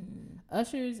me.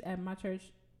 Ushers at my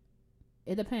church,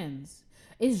 it depends.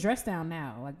 It's dressed down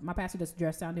now. Like, my pastor does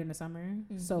dress down during the summer.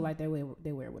 So, like, they wear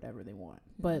whatever they want.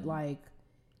 But, like,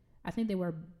 I think they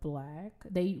wear black.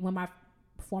 When my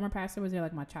former pastor was there,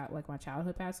 like my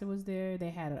childhood pastor was there, they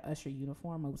had an usher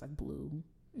uniform. It was, like, blue.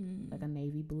 Like a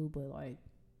navy blue, but, like,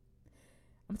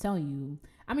 I'm telling you.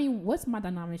 I mean, what's my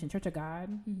denomination? Church of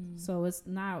God. So it's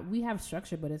not. We have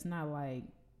structure, but it's not like.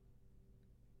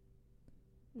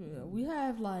 Yeah, we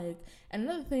have like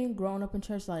another thing growing up in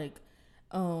church. Like,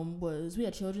 was we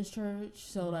had children's church.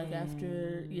 So like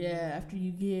after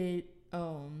you get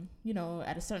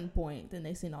at a certain point, then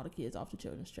they send all the kids off to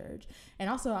children's church. And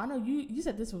also, I know you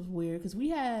said this was weird because we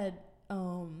had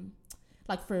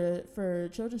like for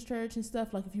children's church and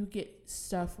stuff. Like if you get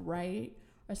stuff right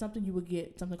or something, you would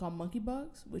get something called monkey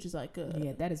bucks, which is like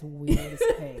that is weird as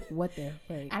heck. What the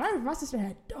heck? And I remember my sister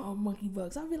had dumb monkey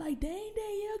bucks. I'd be like, dang,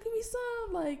 yeah, give me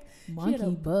some. Like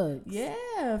monkey bucks.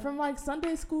 Yeah, from like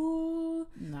Sunday school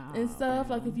and stuff.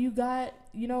 Man. Like if you got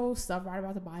stuff right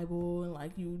about the Bible and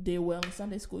like you did well in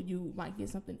Sunday school, you might get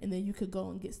something, and then you could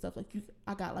go and get stuff like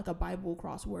I got like a Bible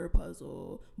crossword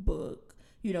puzzle book.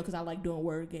 Because I like doing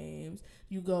word games.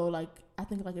 You go like I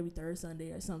think like every third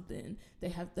Sunday or something.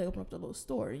 They open up the little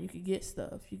store and you could get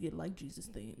stuff. You get like Jesus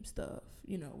themed stuff,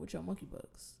 with your monkey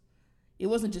bucks. It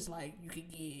wasn't just like you could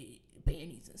get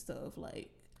panties and stuff.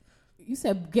 Like you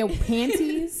said, get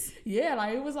panties. Yeah,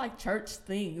 like it was like church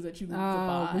things that you could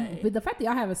buy. But the fact that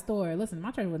y'all have a store, listen, my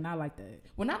church was not like that.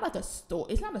 Well, not like a store.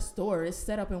 It's not a store. It's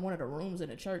set up in one of the rooms in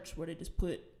the church where they just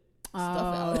put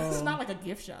stuff out. It's not like a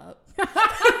gift shop.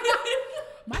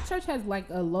 My church has like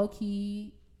a low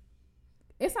key.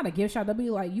 It's not a gift shop. They'll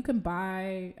be like, you can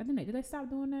buy. I think did they stop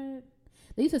doing that?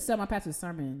 They used to sell my pastor's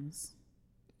sermons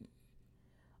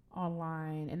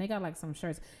online, and they got like some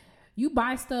shirts. You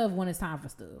buy stuff when it's time for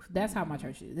stuff. That's how my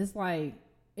church is. It's like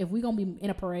if we gonna be in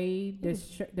a parade,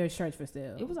 there's shirts for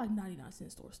sale. It was like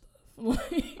 99-cent store stuff.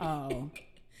 Oh,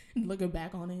 looking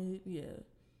back on it, yeah.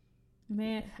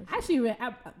 Man, actually,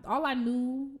 all I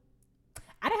knew.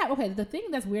 I didn't have, the thing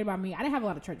that's weird about me, I didn't have a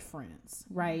lot of church friends,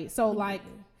 right? So, like,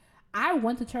 I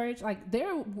went to church. Like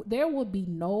there would be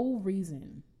no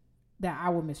reason that I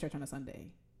would miss church on a Sunday.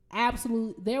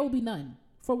 Absolutely, there will be none.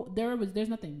 There's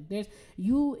nothing. There's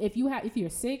you. If you're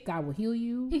sick, God will heal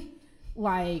you.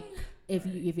 Like if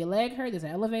your leg hurt, there's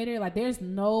an elevator. Like there's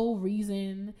no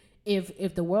reason.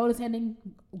 If the world is ending,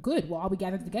 good. We'll all be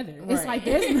gathered together. Right. It's like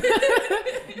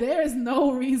there's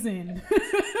no reason.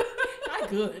 Not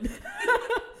good.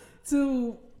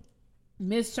 To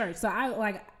miss church. So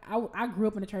I grew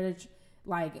up in a church,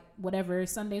 like whatever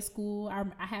Sunday school.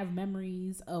 I have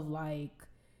memories of like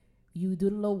you do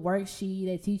the little worksheet.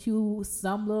 They teach you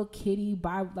some little kiddie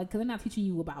Bible, like because they're not teaching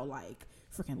you about like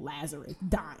freaking Lazarus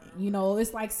dying. You know,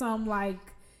 it's like some like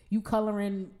you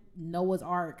coloring Noah's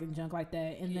Ark and junk like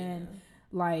that, and then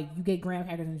like you get graham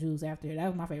crackers and juice after. That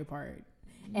was my favorite part.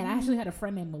 And I actually had a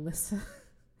friend named Melissa.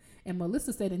 And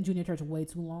Melissa stayed in junior church way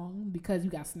too long because you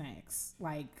got snacks.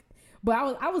 Like, but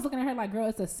I was looking at her like, girl,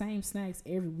 it's the same snacks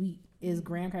every week. It's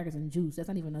graham crackers and juice. That's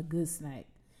not even a good snack.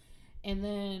 And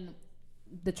then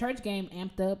the church game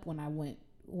amped up when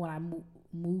I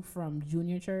moved from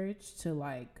junior church to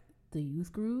like the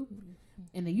youth group.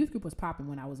 And the youth group was popping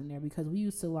when I was in there because we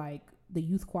used to like the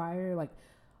youth choir, like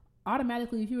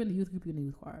automatically if you're in the youth group, you're in the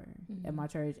youth choir at my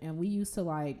church. And we used to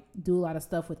like do a lot of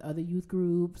stuff with other youth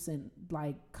groups and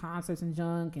like concerts and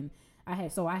junk. And I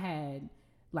had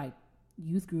like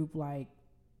youth group, like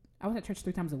I was at church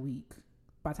 3 times a week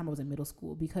by the time I was in middle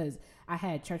school because I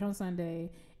had church on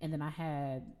Sunday and then I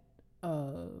had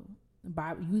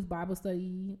youth Bible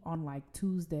study on like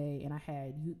Tuesday, and I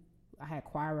had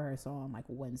choir rehearsal on like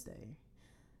Wednesday.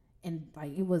 And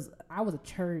like I was a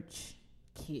church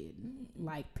kid,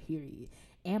 like period.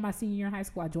 And my senior year in high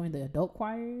school I joined the adult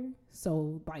choir,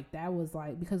 so like that was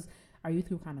like because our youth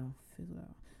group kind of fizzled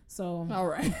out. So all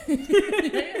right. You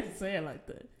didn't say it like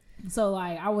that. So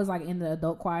like I was like in the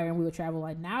adult choir and we would travel.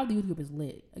 Like now the youth group is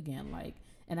lit again, like,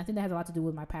 and I think that has a lot to do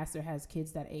with my pastor has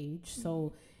kids that age,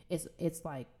 so it's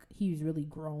like he's really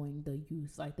growing the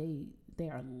youth, like they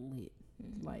are lit,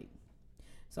 like.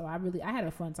 So I had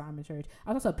a fun time in church.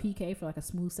 I was also a PK for like a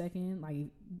smooth second. Like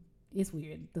it's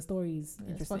weird. The story's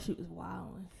interesting. That's why she was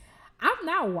wild. I'm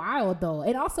not wild though.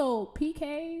 And also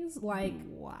PKs, like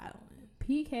wild.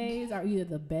 PKs are either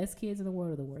the best kids in the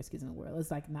world or the worst kids in the world.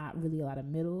 It's like not really a lot of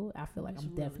middle. I feel like I'm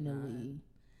really definitely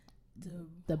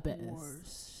the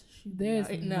best. There's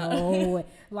no way.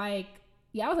 Like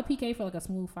I was a PK for like a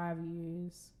smooth 5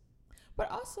 years. But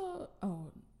also,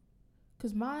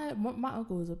 because my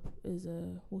uncle is he's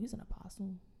an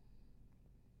apostle,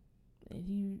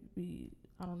 and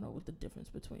I don't know what the difference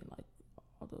between like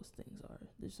all those things are.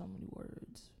 There's so many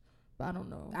words, but I don't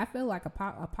know. I feel like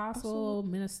apostle,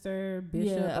 minister,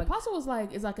 bishop. Yeah, like, apostle is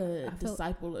like a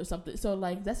disciple or something. So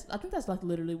like I think that's like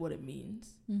literally what it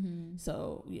means. Mm-hmm.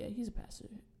 So yeah, he's a pastor,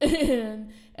 and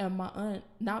my aunt,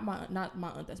 not my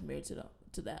aunt that's married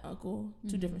to that uncle,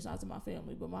 two different sides of my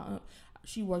family, but my aunt.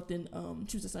 She worked in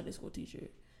she was a Sunday school teacher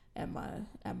at my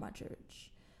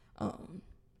church.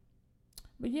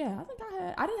 But yeah, I think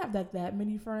I didn't have that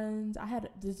many friends. I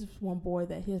had this one boy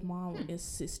that his mom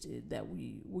insisted that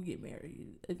we would get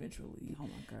married eventually. Oh my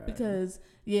god. Because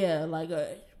yeah, like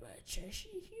church,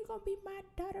 you gonna be my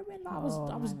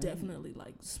daughter-in-law. I was definitely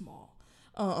like small.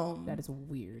 That is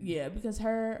weird. Yeah, because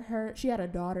she had a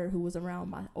daughter who was around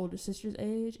my older sister's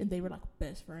age, and they were like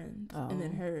best friends. And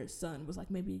then her son was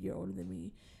like maybe a year older than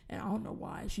me, and I don't know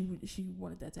why she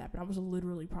wanted that to happen. I was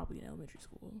literally probably in elementary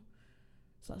school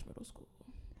 / middle school,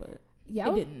 but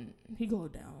yeah, it didn't. He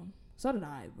glowed down. So did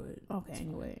I. But okay,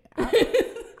 anyway,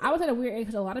 I was at a weird age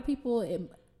because a lot of people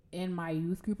in my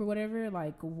youth group or whatever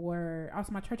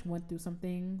also my church went through some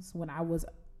things when I was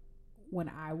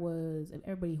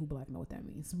everybody who black know what that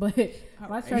means, but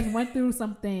my church went through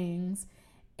some things,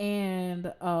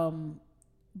 and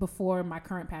before my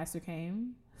current pastor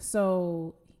came,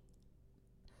 so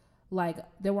like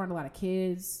there weren't a lot of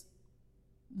kids,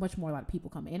 much more a lot of people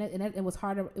coming, and it was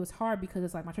harder. It was hard because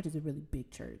it's like my church is a really big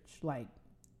church, like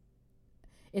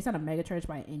it's not a mega church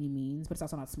by any means, but it's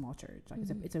also not a small church. Like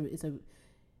it's a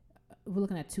we're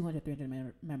looking at 200,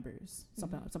 300 members,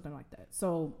 something like that.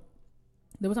 So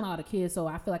there wasn't a lot of kids, so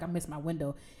I feel like I missed my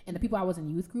window. And the people I was in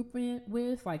youth group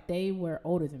with, like they were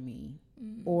older than me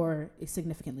or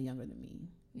significantly younger than me.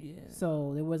 Yeah.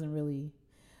 So there wasn't really,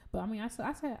 but I mean, I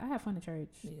had fun in church.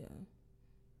 Yeah.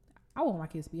 I want my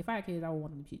kids to be. If I had kids, I would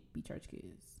want them to be church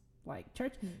kids. Like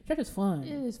church is fun.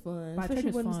 It is fun, like, especially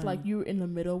when it's like you're in the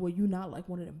middle where you're not like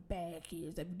one of them bad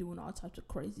kids that be doing all types of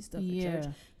crazy stuff in church.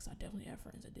 Because I definitely have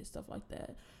friends that did stuff like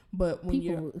that. But when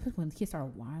kids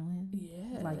start wilding,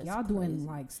 like y'all crazy. Doing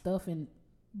like stuff and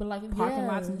But like parking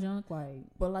lots and junk, like.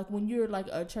 But like when you're like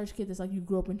a church kid, that's like you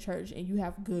grew up in church and you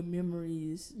have good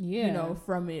memories, yeah, you know,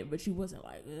 from it. But you wasn't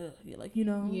like, ugh, like, you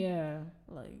know, yeah,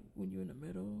 like when you're in the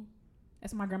middle.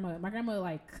 That's my grandma. My grandma,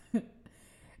 like,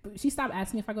 she stopped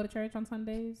asking me if I go to church on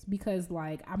Sundays because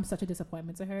like I'm such a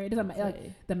disappointment to her. It doesn't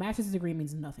like the master's degree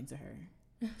means nothing to her.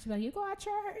 She's like, you go to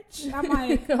church. I'm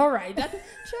like, all right, that's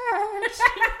church.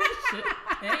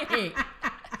 Hey,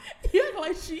 you act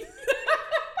like she.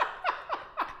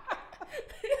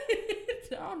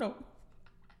 I don't know.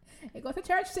 Hey, go to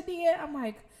church today. I'm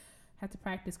like, have to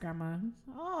practice, grandma.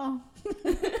 Oh.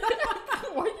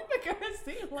 Why you making her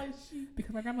seem like she?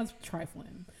 Because my grandma's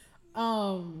trifling.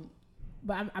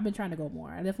 But I've been trying to go more.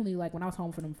 I definitely, like, when I was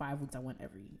home for them 5 weeks, I went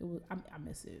I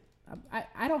miss it.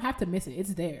 I don't have to miss it.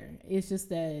 It's there. It's just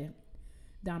that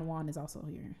Don Juan is also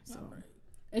here. So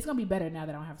it's going to be better now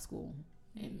that I don't have school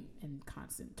and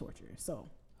constant torture. So.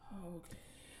 Okay.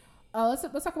 Let's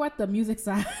talk about the music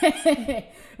side.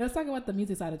 Let's talk about the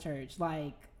music side of church.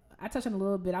 Like, I touched on a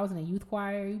little bit. I was in a youth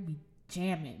choir. You'd be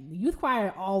jamming. The youth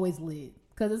choir always lit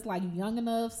because it's like you young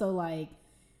enough, so like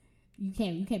you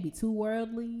can't be too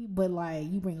worldly, but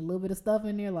like you bring a little bit of stuff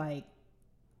in there. Like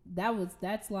that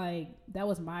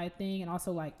was my thing, and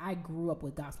also like I grew up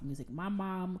with gospel music. My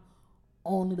mom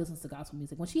only listens to gospel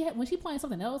music. When she playing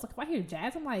something else, like if I hear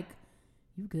jazz, I'm like,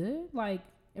 you good? Like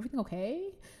everything okay?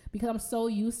 Because I'm so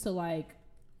used to like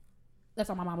that's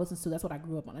what my mom listens to. That's what I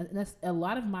grew up on, and that's a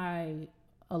lot of my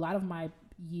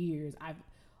years.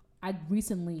 I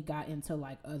recently got into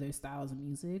like other styles of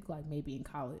music, like maybe in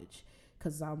college,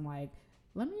 because I'm like,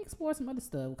 let me explore some other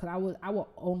stuff. Because I would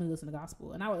only listen to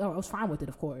gospel, and I was fine with it,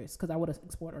 of course, because I would have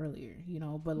explored earlier, you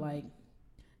know. But like,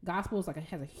 gospel is like it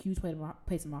has a huge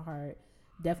place in my heart.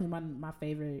 Definitely my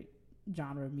favorite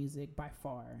genre of music by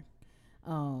far.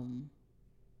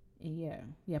 And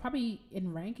yeah, probably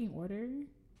in ranking order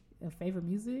of favorite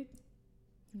music.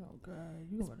 Oh God,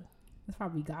 it's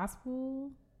probably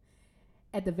gospel.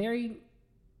 At the very,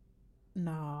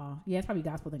 it's probably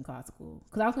gospel then classical.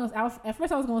 Because at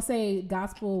first I was gonna say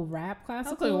gospel rap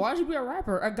classical. I was like, why'd you be a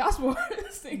rapper, a gospel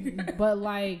singer? But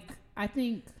like, I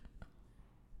think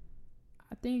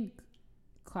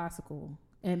classical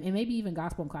and maybe even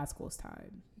gospel and classical is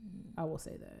tied. I will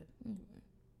say that.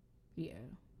 Yeah,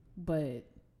 but.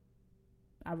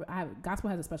 Gospel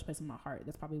has a special place in my heart.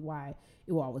 That's probably why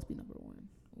it will always be number one.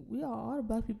 All the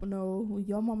black people know when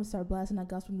your mama start blasting that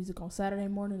gospel music on Saturday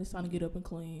morning, it's time to get up and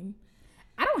clean.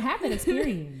 I don't have that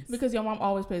experience. Because your mom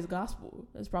always plays gospel.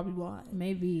 That's probably why.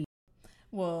 Maybe.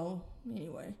 Well,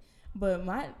 anyway. But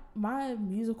my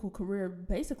musical career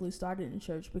basically started in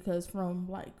church because from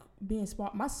like being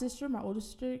small, my sister, my older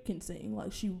sister, can sing.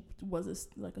 Like she was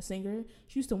a singer.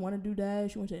 She used to want to do that.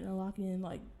 She went to interlocking,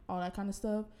 like all that kind of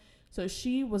stuff. So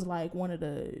she was like one of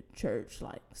the church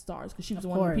like stars because she was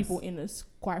one of the people in the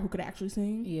choir who could actually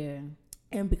sing. Yeah.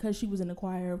 And because she was in the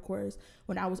choir, of course,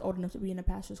 when I was old enough to be in the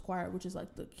pastor's choir, which is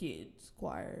like the kids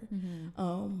choir.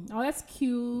 Oh, that's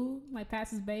cute. Like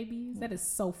Pastor's Babies. That is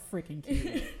so freaking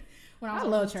cute. When I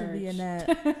love church. To be in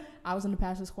that, I was in the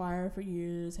pastor's choir for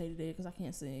years. Hated it because I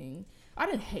can't sing. I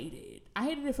didn't hate it. I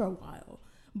hated it for a while.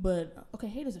 But, okay,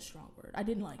 hate is a strong word. I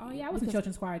didn't like it. Oh, yeah, I was in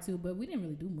children's choir, too, but we didn't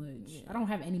really do much. Yeah. I don't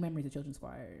have any memories of children's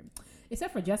choir.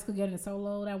 Except for Jessica getting a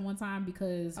solo that one time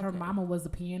because her mama was the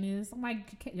pianist. I'm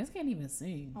like, Jessica can't even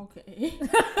sing. Okay.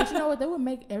 But you know what? They would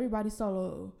make everybody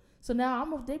solo. So now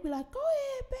they'd be like, go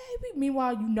ahead, baby.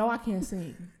 Meanwhile, you know I can't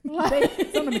sing. Like,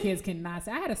 some of the kids cannot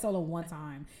sing. I had a solo one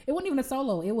time. It wasn't even a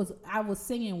solo. I was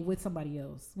singing with somebody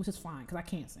else, which is fine because I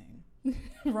can't sing.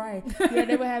 Right. Yeah,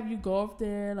 they would have you go up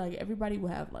there. Like everybody would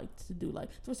have like to do like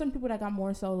for some people that got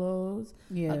more solos.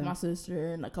 Yeah. Like my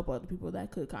sister and a couple other people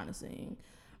that could kind of sing.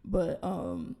 But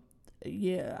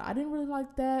yeah, I didn't really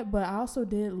like that. But I also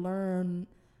did learn.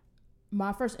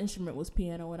 My first instrument was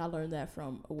piano, and I learned that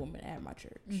from a woman at my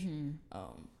church.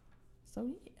 So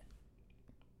yeah.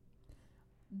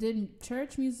 Did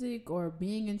church music or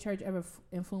being in church ever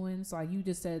influence? Like you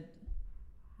just said.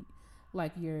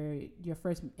 Like your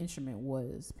first instrument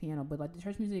was piano, but like the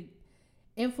church music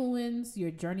influence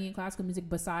your journey in classical music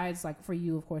besides like for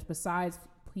you, of course, besides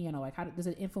piano, like how does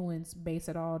it influence bass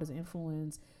at all? Does it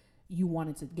influence you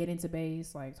wanted to get into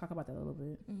bass? Like talk about that a little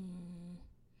bit.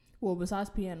 Well, besides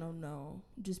piano, no,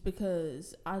 just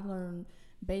because I learned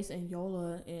bass and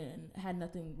viola and had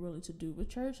nothing really to do with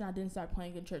church, and I didn't start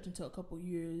playing in church until a couple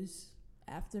years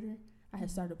after I had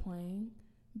started playing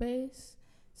bass.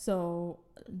 So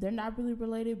they're not really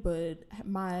related, but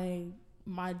my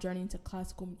journey into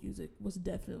classical music was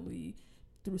definitely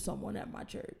through someone at my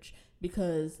church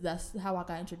because that's how I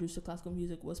got introduced to classical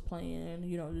music was playing,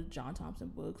 the John Thompson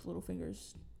books, Little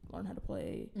Fingers learn how to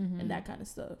play and that kind of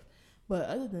stuff. But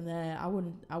other than that, I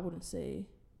wouldn't say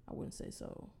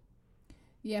so.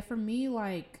 Yeah, for me,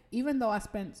 like, even though I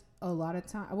spent a lot of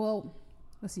time, well,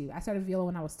 let's see, I started viola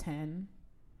when I was 10.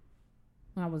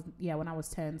 When I was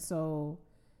 10. So,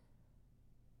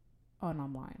 oh no,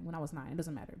 I'm lying. When I was 9, it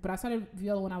doesn't matter. But I started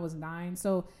viola when I was 9.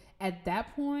 So at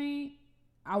that point,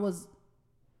 I was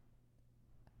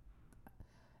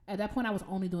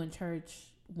only doing church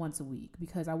once a week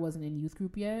because I wasn't in youth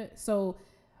group yet. So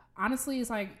honestly, it's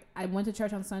like I went to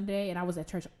church on Sunday and I was at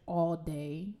church all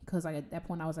day because like at that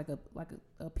point I was like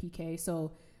a PK.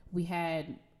 So we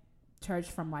had church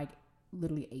from like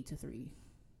literally 8 to 3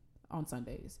 on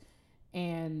Sundays,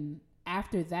 and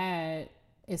after that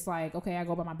it's like, okay, I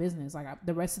go about my business. Like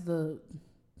the rest of the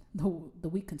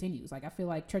week continues. Like I feel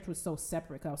like church was so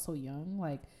separate because I was so young,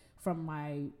 like from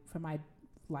my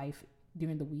life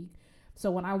during the week. So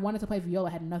when I wanted to play viola,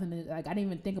 I had nothing to, like, I didn't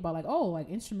even think about like, oh, like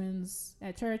instruments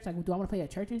at church. Like, do I want to play a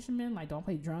church instrument? Like, don't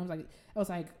play drums. Like, I was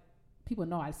like, people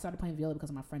know I started playing viola because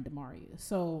of my friend Demaria.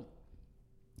 So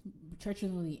church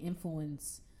didn't really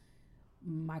influence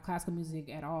my classical music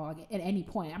at all, like, at any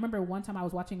point. I remember one time I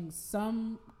was watching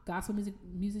some gospel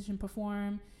musician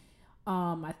perform.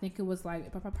 I think it was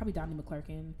like probably Donnie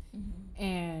McClurkin,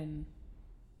 and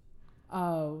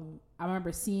I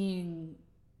remember seeing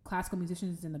classical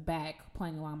musicians in the back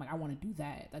playing along. I'm like, I want to do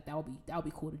that. Like that would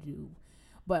be cool to do.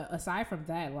 But aside from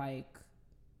that, like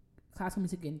classical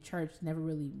music and church never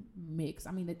really mix.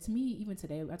 I mean, to me, even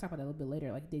today, I'll talk about that a little bit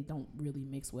later. Like they don't really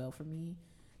mix well for me,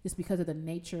 just because of the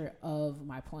nature of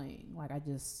my playing. Like I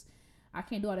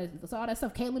can't do all that. So all that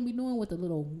stuff Caitlin be doing with the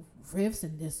little riffs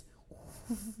and this,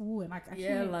 and I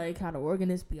can't. Like how the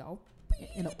organist be all.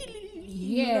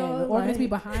 The organist be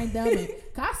behind them. And,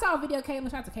 I saw a video of Caitlin.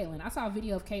 Shout out to Caitlin. I saw a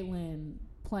video of Caitlin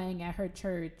playing at her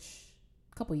church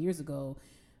a couple of years ago.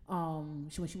 When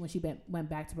she went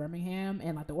back to Birmingham,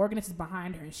 and like the organist is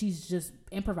behind her and she's just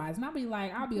improvising. I'll be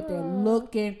up there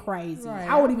looking crazy. Right.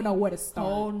 I wouldn't even know where to start.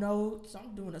 Whole notes.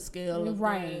 I'm doing a scale.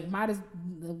 Right. Might as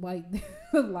like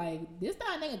like this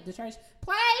time nigga the church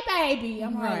play baby.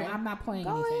 I'm like, I'm not playing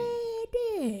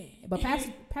anything. But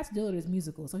Pastor Dillard is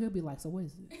musical, so he'll be like, so what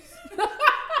is this?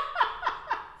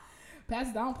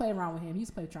 Pastor, I don't play around with him. He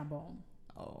used to play trombone.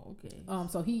 Oh, okay.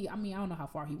 So I don't know how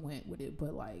far he went with it,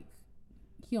 but like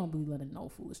he don't be letting no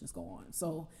foolishness go on.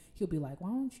 So he'll be like, why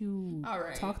don't you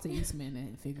talk to Eastman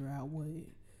and figure out what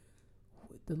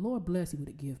the Lord bless you with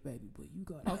a gift, baby, but you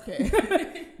got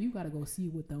you gotta go see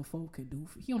what them folk can do.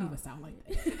 He don't even sound like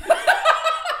that.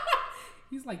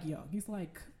 He's like young. He's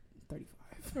like 35.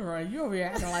 Right, you over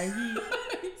here acting like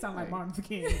he sound like Martin Luther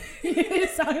King. He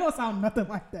don't sound nothing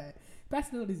like that.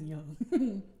 Pastor Dillard is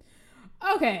young.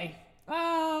 Okay.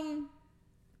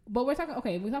 But we're talking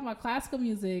about classical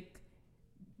music.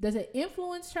 Does it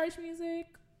influence church music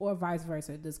or vice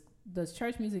versa? Does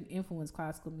church music influence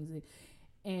classical music?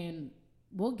 And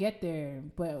we'll get there,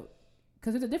 but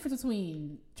because there's a difference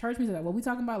between church music, like what we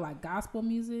talking about, like gospel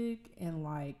music and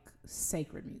like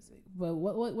sacred music. But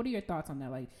what are your thoughts on that?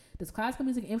 Like, does classical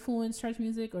music influence church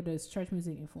music, or does church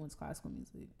music influence classical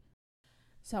music?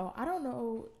 So I don't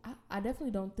know. I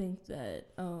definitely don't think that.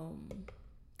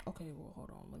 Okay, well,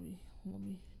 hold on. Let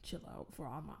me chill out for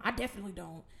all my. I definitely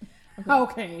don't.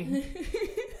 Okay.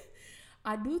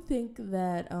 I do think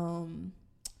that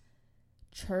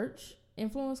church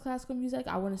influenced classical music.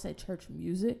 I wouldn't say church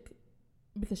music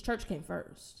because church came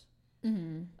first.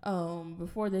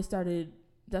 Before they started,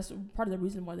 that's part of the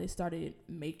reason why they started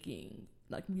making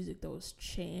like music, those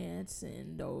chants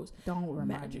and those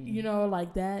magic,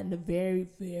 like that in the very,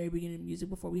 very beginning of music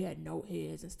before we had note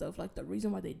heads and stuff. Like the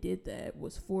reason why they did that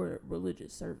was for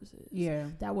religious services. Yeah,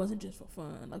 that wasn't just for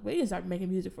fun. Like we didn't start making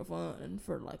music for fun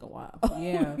for like a while.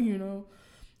 Yeah,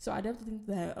 So I definitely think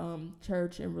that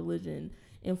church and religion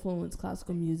influenced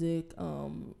classical music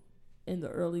in the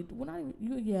early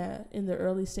in the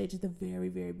early stages, the very,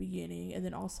 very beginning, and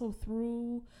then also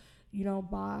through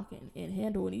Bach and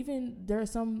Handel, and even there are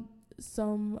some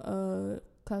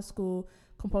classical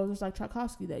composers like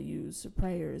Tchaikovsky that use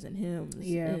prayers and hymns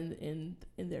in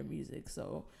their music.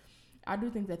 So I do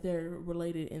think that they're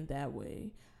related in that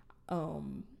way.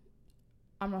 I'm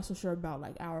not so sure about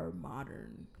like our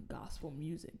modern gospel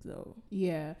music though.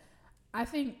 Yeah, I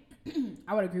think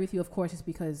I would agree with you, of course, just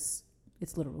because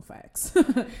it's literal facts.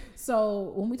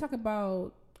 So when we talk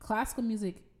about classical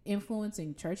music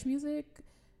influencing church music,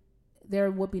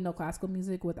 there would be no classical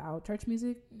music without church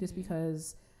music, just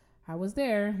because I was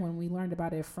there when we learned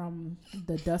about it from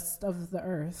the dust of the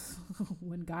earth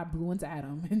when God blew into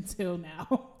Adam until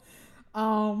now.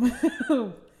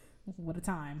 What a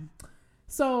time.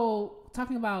 So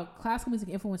talking about classical music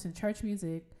influencing church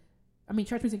music,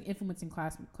 church music influencing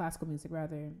classical music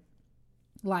rather.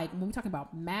 Like when we talk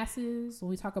about masses, when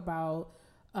we talk about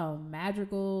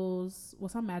madrigals, well,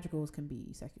 some madrigals can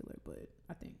be secular, but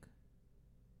I think,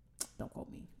 don't quote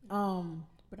me.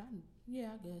 But I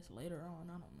guess later on,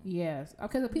 I don't know. Yes,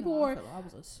 because people I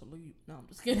was asleep. No, I'm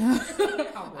just kidding.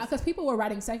 Because people were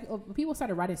writing people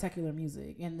started writing secular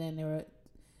music, and then there were,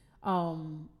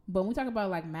 but when we talk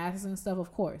about like masses and stuff,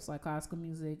 of course, like classical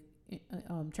music,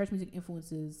 church music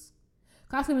influences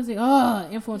church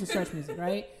music,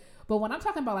 right? But when I'm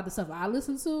talking about like the stuff I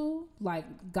listen to, like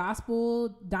gospel,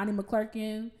 Donnie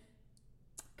McClurkin,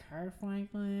 Kirk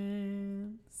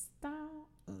Franklin, Stone,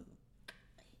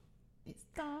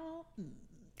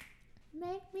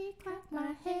 make me clap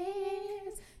my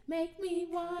hands, make me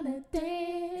wanna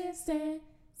dance and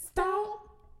stone.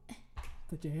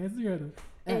 Put your hands together.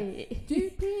 Hey.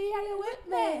 GP, are you with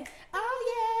me? Oh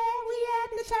yeah, we at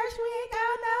the church, we ain't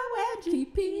going nowhere.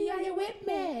 GP, are you with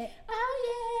me? Oh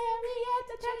yeah, we at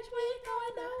the church, we ain't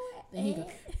going nowhere. There you go.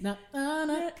 Now,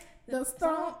 the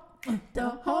stone, the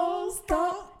whole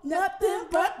stone, nothing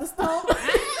but the stone.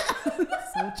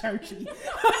 So churchy.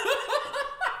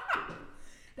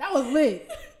 That was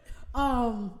lit.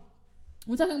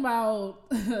 We're talking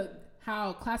about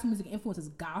how classical music influences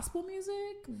gospel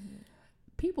music. Mm-hmm.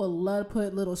 People love to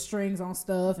put little strings on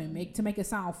stuff and make it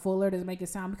sound fuller, to make it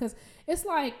sound, because it's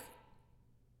like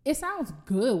it sounds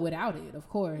good without it, of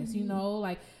course. Mm-hmm. You know,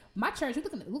 like my church,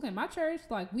 look at my church,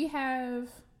 like we have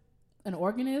an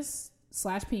organist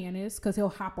 / pianist, because he'll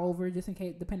hop over just in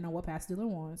case, depending on what Pastor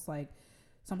Dillon wants. Like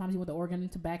sometimes you want the organ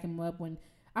to back him up when,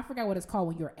 I forgot what it's called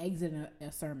when you're exiting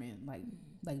a sermon,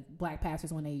 like black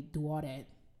pastors, when they do all that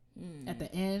at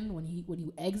the end, when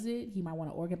you exit, he might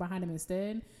want an organ behind him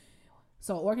instead.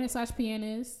 So organist /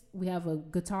 pianist, we have a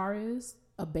guitarist,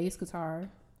 a bass guitar,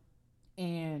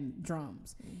 and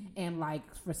drums. Mm-hmm. And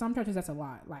like for some churches, that's a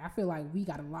lot. Like I feel like we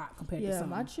got a lot compared to some.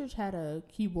 Yeah, my church had a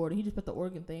keyboard and he just put the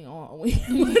organ thing on.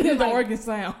 The organ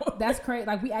sound. That's crazy.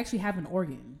 Like we actually have an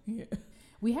organ. Yeah.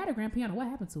 We had a grand piano. What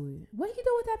happened to it? What did you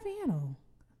do with that piano?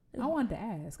 I wanted to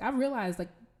ask. I realized like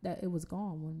that it was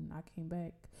gone when I came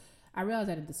back. I realized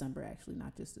that in December, actually,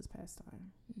 not just this past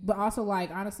time. Mm-hmm. But also, like,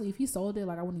 honestly, if he sold it,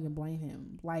 like, I wouldn't even blame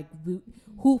him. Like,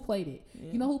 who played it?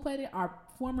 Yeah. You know who played it? Our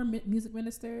former music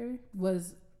minister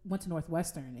went to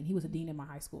Northwestern, and he was a dean in my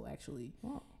high school, actually.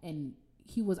 Wow. And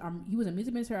he was a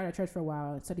music minister at our church for a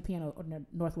while, and studied piano at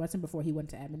Northwestern before he went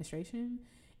to administration.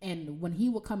 And when he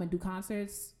would come and do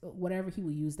concerts, whatever, he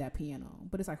would use that piano.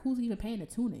 But it's like, who's even paying to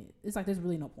tune it? It's like, there's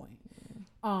really no point.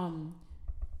 Yeah.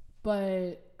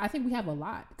 But I think we have a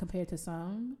lot compared to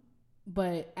some.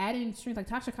 But adding strings, like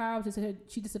Tasha Cobbs,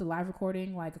 she just did a live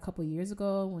recording like a couple of years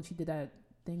ago when she did that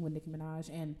thing with Nicki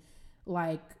Minaj, and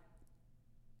like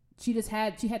she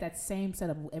had that same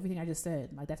set of everything I just said.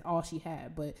 Like that's all she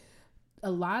had. But a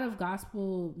lot of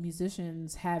gospel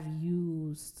musicians have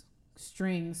used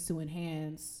strings to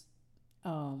enhance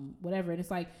whatever, and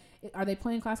it's like, are they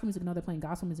playing classical music? No, they're playing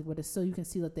gospel music, but it's still, you can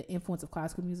see that the influence of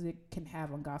classical music can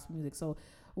have on gospel music. So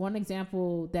one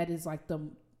example that is like the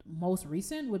most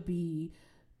recent would be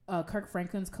Kirk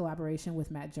Franklin's collaboration with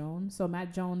Matt Jones. So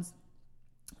Matt Jones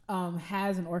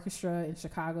has an orchestra in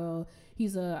Chicago.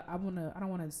 He's I want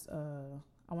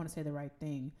to say the right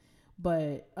thing,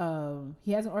 but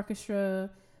he has an orchestra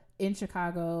in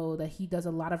Chicago that he does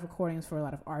a lot of recordings for a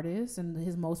lot of artists, and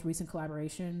his most recent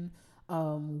collaboration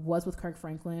was with Kirk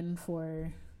Franklin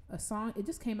for a song. It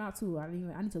just came out too. I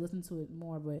need to listen to it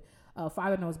more, but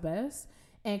Father Knows Best.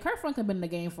 And Kirk Franklin been in the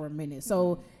game for a minute,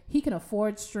 so he can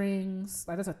afford strings.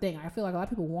 Like that's a thing. I feel like a lot of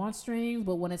people want strings,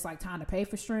 but when it's like time to pay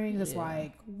for strings, it's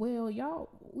like, well, y'all,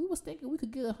 we was thinking we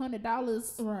could get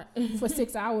 $100 for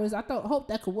 6 hours. I hope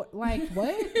that could work. Like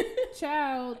what,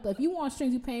 child? If you want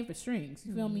strings, you paying for strings.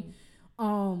 You feel me?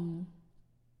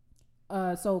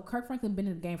 So Kirk Franklin been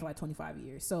in the game for like 25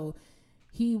 years. So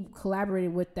he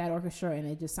collaborated with that orchestra, and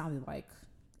it just sounded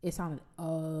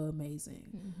amazing.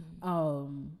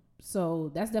 Mm-hmm. So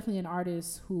that's definitely an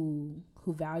artist who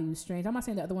values strings. I'm not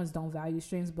saying the other ones don't value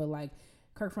strings, but like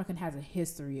Kirk Franklin has a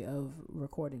history of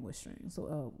recording with strings.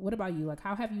 So what about you? Like,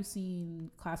 how have you seen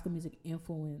classical music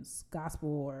influence gospel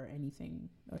or anything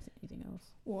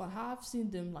else? Well, how I've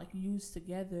seen them like used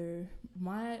together.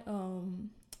 My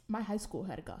high school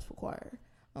had a gospel choir.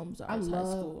 I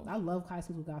love high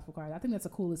school gospel choir. I think that's the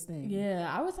coolest thing. Yeah,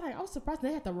 I was surprised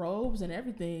they had the robes and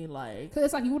everything. Like, cause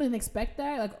it's like you wouldn't expect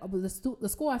that. Like the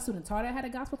school I student taught at had a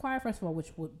gospel choir. First of all,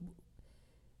 which would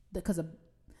because of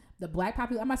the black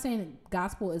population. I'm not saying that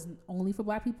gospel is only for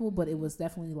black people, but it was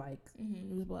definitely like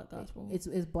it was black gospel.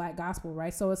 It's black gospel,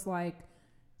 right? So it's like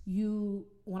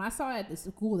when I saw at the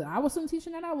school that I was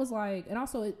teaching at, I was like, and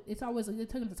also it's always it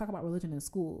took them to talk about religion in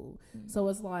school, so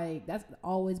it's like that's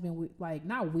always been like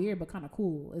not weird but kind of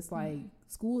cool. It's like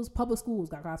public schools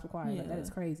got gospel choir. Like, that is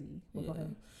crazy. Well, go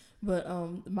ahead. But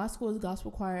my school's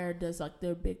gospel choir does like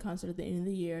their big concert at the end of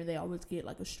the year. They always get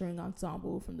like a string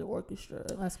ensemble from the orchestra.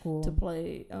 That's cool to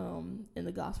play in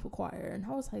the gospel choir, and I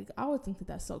was like, I always think that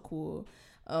that's so cool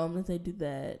that they do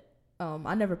that.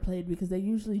 I never played because they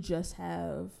usually just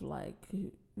have like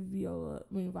violin,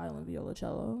 viola,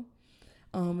 cello,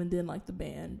 and then like the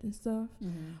band and stuff.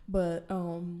 But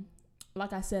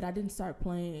like I said, I didn't start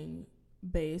playing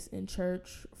bass in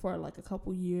church for like a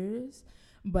couple years,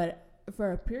 but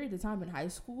for a period of time in high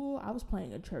school, I was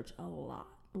playing in church a lot,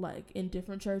 like in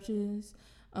different churches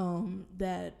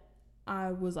that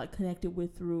I was like connected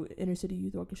with through Inner City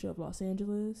Youth Orchestra of Los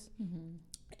Angeles.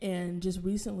 And just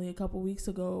recently, a couple weeks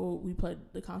ago, we played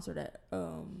the concert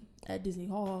at Disney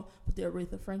Hall with the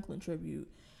Aretha Franklin tribute.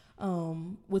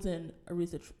 Within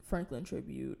Aretha Franklin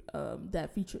tribute,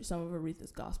 that featured some of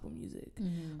Aretha's gospel music.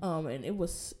 And it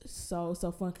was so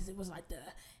fun because it was like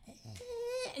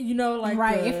like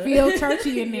right. It feels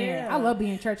churchy in there. I love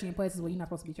being churchy in places where you're not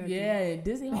supposed to be churchy. Yeah, in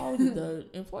Disney Hall, the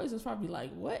employees was probably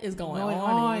like, "What is going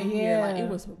on?" Yeah, like it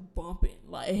was bumping.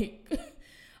 Like,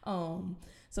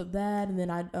 so that, and then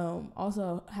I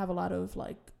also have a lot of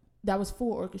like that was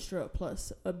full orchestra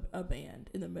plus a band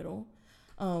in the middle,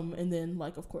 and then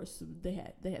like of course they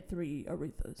had 3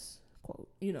 Arethas, quote,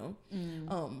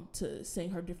 to sing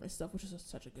her different stuff, which is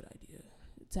such a good idea.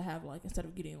 To have like instead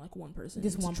of getting like one person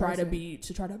just one try person.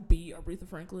 to try to be Aretha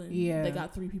Franklin, they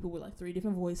got 3 people with like 3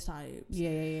 different voice types.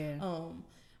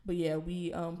 But yeah,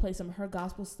 we played some of her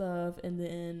gospel stuff, and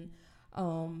then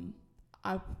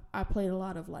I played a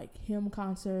lot of like hymn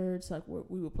concerts, like where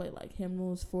we would play like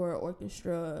hymnals for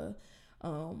orchestra.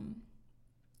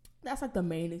 That's like the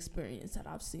main experience that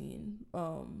I've seen,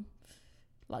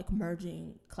 like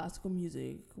merging classical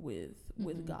music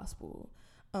with gospel.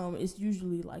 It's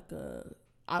usually like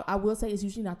I will say it's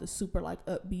usually not the super like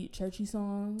upbeat churchy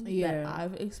song that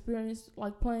I've experienced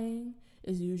like playing.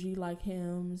 It's usually like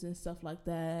hymns and stuff like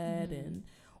that, and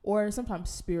or sometimes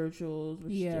spirituals,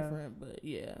 which is different. But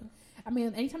yeah, I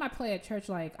mean, anytime I play at church,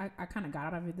 like I kind of got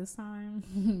out of it this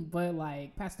time, but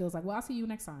like Pastor was like, "Well, I'll see you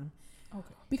next time."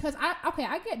 Okay, because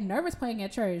I get nervous playing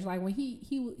at church. Like when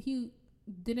he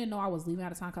didn't know I was leaving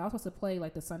out of town because I was supposed to play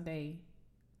like the Sunday,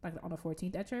 like on the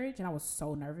 14th at church, and I was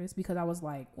so nervous because I was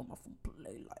like, "Well, my phone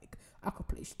play like I could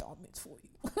play instruments for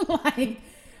you," like,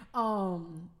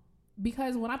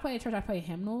 because when I play at church, I play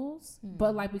hymnals,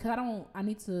 but like because I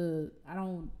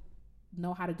don't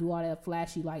know how to do all that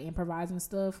flashy like improvising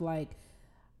stuff. Like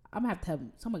I'm gonna have to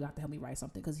somebody got to help me write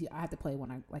something because I have to play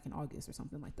when I like in August or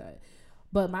something like that.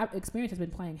 But my experience has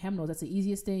been playing hymnals. That's the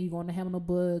easiest thing. You go in the hymnal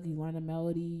book, you learn the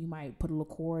melody, you might put a little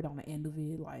chord on the end of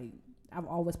it. Like I've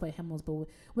always played hymnals, but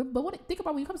think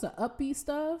about when it comes to upbeat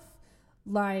stuff,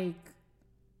 like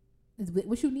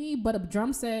what you need, but a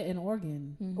drum set and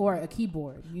organ or a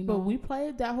keyboard. But we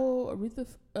played that whole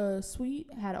Aretha suite,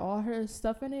 had all her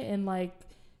stuff in it, and like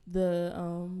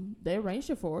they arranged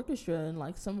it for orchestra, and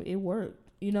like it worked.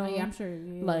 Yeah, I'm sure.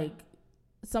 Yeah. Like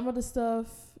some of the stuff,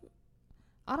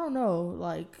 I don't know.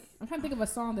 Like I'm trying to think of a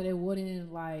song that it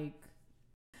wouldn't like.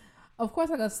 Of course,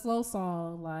 like a slow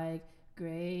song, like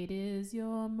 "Great is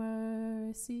your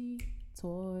mercy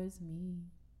towards me,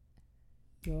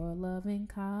 your loving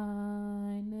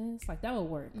kindness." Like that would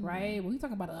work, right? When you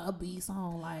talking about an upbeat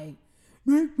song, like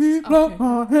 "Make me clap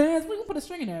my hands," we can put a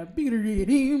string in there.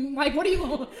 Like, what are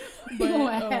you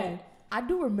gonna add? I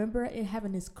do remember it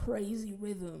having this crazy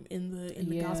rhythm in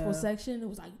the gospel section. It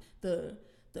was like the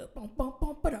bum bum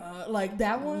bum ba like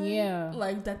that one,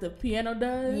 like that the piano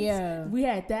does. Yeah, we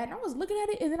had that, and I was looking at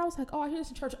it, and then I was like, "Oh, I hear this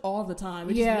in church all the time.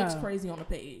 It just looks crazy on the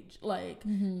page." Like,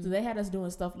 so they had us doing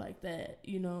stuff like that,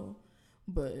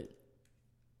 But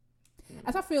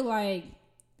as I feel like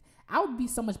I would be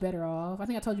so much better off. I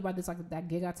think I told you about this, like that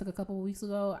gig I took a couple of weeks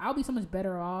ago. I would be so much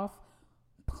better off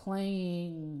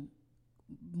playing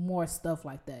more stuff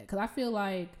like that, because I feel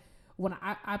like when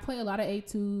I play a lot of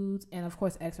etudes and of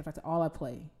course excerpts, that's all I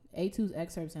play, etudes,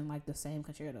 excerpts, and like the same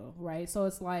concerto, right? So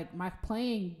it's like my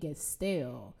playing gets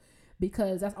stale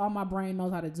because that's all my brain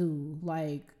knows how to do.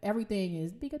 Like everything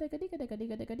is like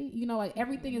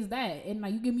everything is that, and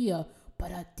like you give me a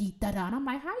and I'm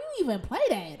like, how you even play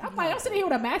that? I'm like, I'm sitting here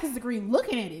with a master's degree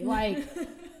looking at it, like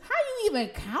how you even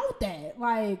count that?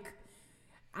 Like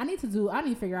I need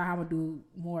to figure out how to do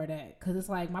more of that, because it's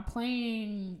like my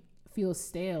playing feels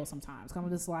stale sometimes. I'm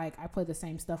just like, I play the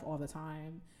same stuff all the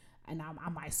time. and I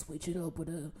might switch it up with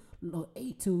a little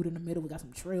etude in the middle. We got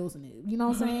some trills in it. You know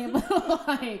what I'm saying?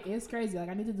 Like, it's crazy. Like,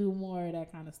 I need to do more of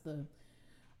that kind of stuff.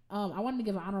 I wanted to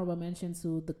give an honorable mention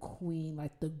to the queen,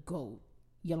 like the GOAT,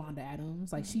 Yolanda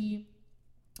Adams. Like, a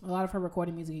lot of her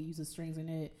recording music uses strings in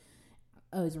it.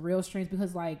 It's real strings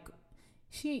because, like,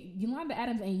 Yolanda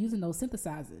Adams ain't using those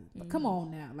synthesizers. But come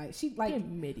on now. Like, she, like,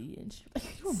 MIDI and shit.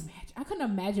 Can you imagine? I couldn't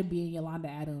imagine being Yolanda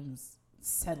Adams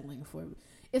settling for.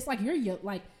 It's like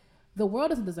like, the world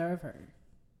doesn't deserve her.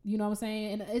 You know what I'm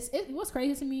saying? And it what's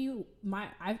crazy to me.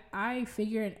 I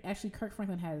figured actually Kirk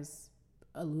Franklin has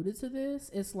alluded to this.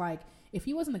 It's like, if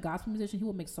he wasn't a gospel musician, he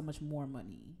would make so much more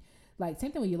money. Like,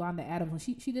 same thing with Yolanda Adams when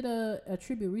she did a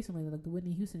tribute recently, like the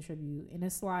Whitney Houston tribute, and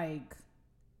it's like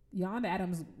Yolanda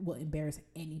Adams will embarrass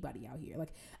anybody out here.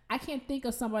 Like, I can't think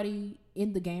of somebody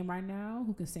in the game right now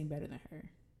who can sing better than her.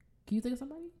 Can you think of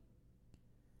somebody?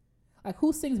 Like,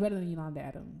 who sings better than Yolanda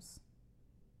Adams?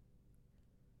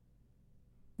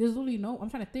 There's literally no. I'm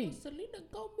trying to think. Selena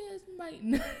Gomez might.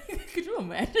 Could you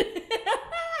imagine?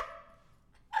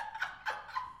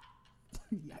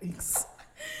 Yikes!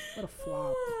 What a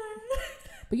flop.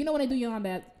 But you know when they do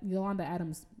Yolanda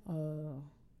Adams.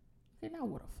 Okay, now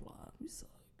what a flop. You suck.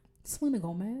 Selena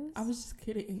Gomez. I was just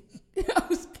kidding. I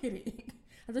was kidding.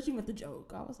 I thought you meant the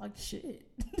joke. I was like, shit.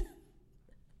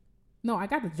 No, I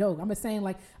got the joke. I'm just saying,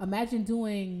 like, imagine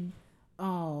doing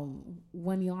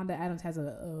when Yolanda Adams has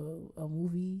a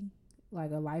movie,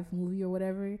 like a life movie or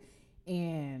whatever,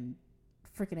 and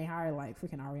freaking they hire like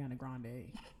freaking Ariana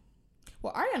Grande.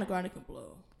 Well, Ariana Grande can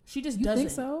blow. She just you doesn't.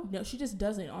 Think so? No, she just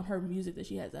doesn't on her music that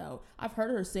she has out. I've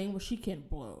heard her sing, but she can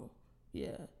blow.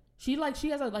 Yeah. She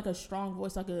has a strong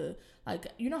voice, like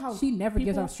you know how she never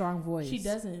gives out a strong voice. She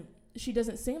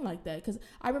doesn't sing like that, because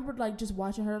I remember like just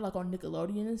watching her like on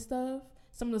Nickelodeon and stuff.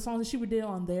 Some of the songs that she would do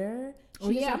on there.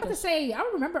 I'm about to say, I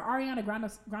remember Ariana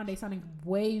Grande sounding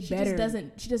way better.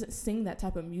 She doesn't sing that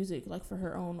type of music like for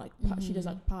her own like pop. She does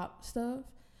like pop stuff,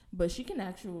 but she can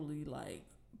actually like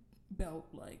belt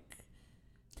like.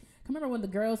 I remember when the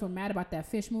girls were mad about that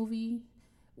fish movie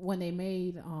when they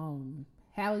made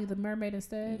Hallie the Mermaid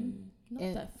instead.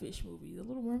 Not that fish movie, The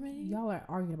Little Mermaid. Y'all are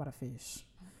arguing about a fish.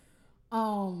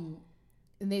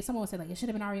 And someone said like it should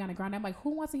have been Ariana Grande. I'm like,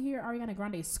 who wants to hear Ariana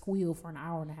Grande squeal for an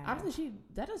hour and a half? I think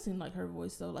that doesn't seem like her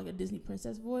voice though, like a Disney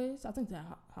princess voice. I think that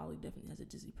Holly definitely has a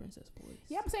Disney princess voice.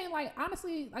 Yeah, I'm saying like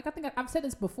honestly, like I think I've said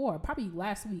this before, probably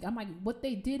last week. I'm like, what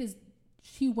they did is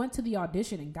she went to the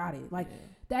audition and got it. Like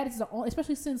that is the only,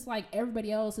 especially since like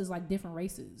everybody else is like different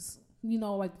races. You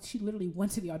know, like she literally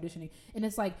went to the auditioning, and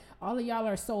it's like all of y'all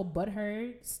are so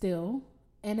butthurt still,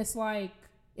 and it's like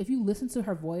if you listen to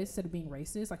her voice instead of being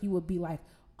racist, like you would be like,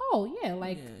 oh yeah,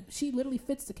 like she literally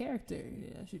fits the character.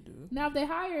 Yeah, she do. Now if they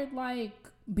hired like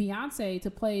Beyonce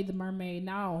to play the mermaid,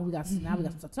 now we got something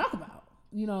to talk about.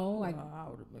 You know, like I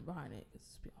would have been behind it because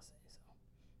it's Beyonce. So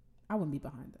I wouldn't be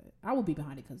behind that. I would be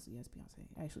behind it because it's Beyonce.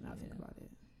 Actually, now I think about it,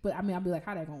 but I mean, I'd be like,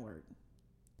 how that gonna work?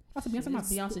 I said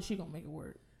Beyonce, she gonna make it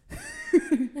work.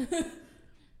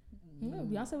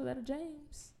 Beyonce was Etta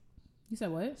James. You said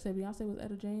what? Said Beyonce was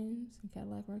Etta James in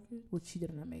Cadillac Records, which she did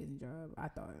an amazing job, I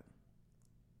thought.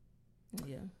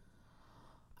 Yeah.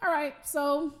 All right,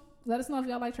 so let us know if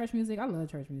y'all like church music. I love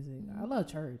church music. I love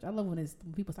church. I love when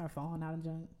people start falling out and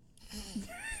junk.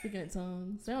 Speaking in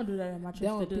tongues. They don't do that in my church.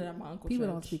 They do that at my uncle's people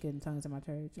church. Don't speak in tongues in my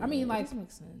church. Yeah, I mean, like, it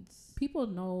makes sense. People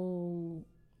know.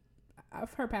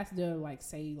 I've heard pastors like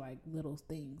say like little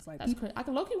things like that's crazy. I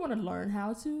can low-key want to learn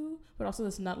how to, but also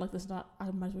it's not.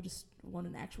 I might as well just want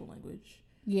an actual language.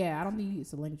 Yeah, I don't think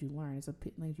it's a language you learn. It's a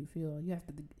language you feel. You have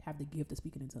to have the gift of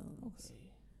speaking in tongues. Okay.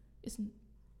 It's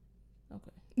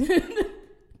okay.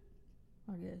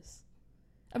 I guess.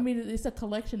 I mean, it's a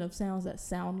collection of sounds that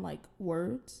sound like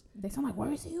words. They sound like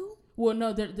words to you? Well,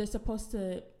 no, they're supposed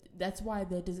to. That's why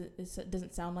it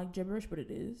doesn't sound like gibberish, but it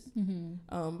is.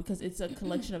 Because it's a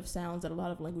collection of sounds that a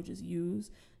lot of languages use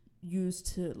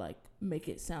to like make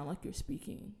it sound like you're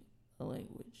speaking a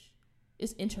language.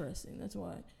 It's interesting. That's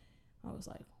why I was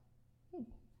like,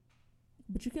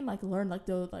 but you can like learn like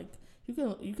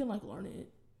you can like learn it.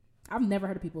 I've never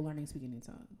heard of people speaking in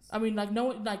tongues. I mean, like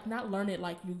not learn it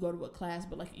like you go to a class,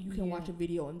 but like you can watch a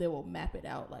video and they will map it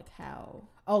out like how.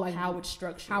 Oh, like how it's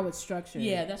structured. How it's structured.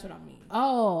 Yeah, that's what I mean.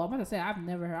 Oh, I'm about to say I've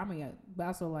never heard. I mean, but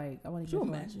also like I want to. Could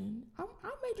you imagine? I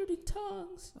majored in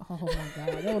tongues. Oh my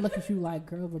God, they would look at you like,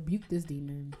 girl, rebuke this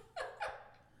demon.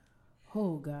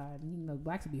 Oh God, you know,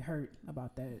 blacks would be hurt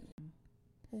about that.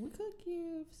 Well, we could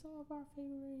give some of our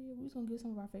favorite. We're gonna give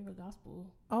some of our favorite gospel.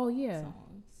 Oh yeah.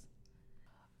 Songs.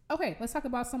 Okay, let's talk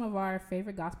about some of our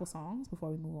favorite gospel songs before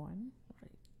we move on.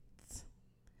 Right.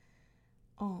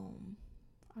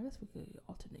 I guess we could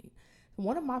alternate.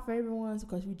 One of my favorite ones,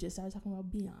 because we just started talking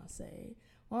about Beyonce.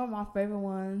 One of my favorite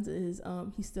ones is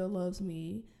 "He Still Loves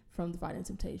Me" from the Fighting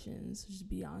Temptations, which is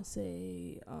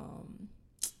Beyonce.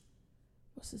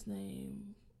 What's his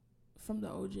name from the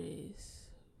OJs?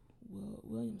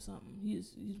 William something.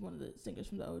 He's one of the singers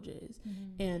from the OJs,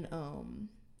 and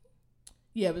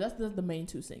yeah, but that's the main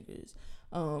two singers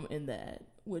in that,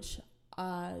 which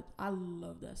I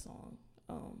love that song.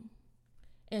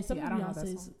 And some of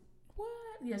Beyonce's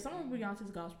some of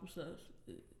Beyonce's gospel stuff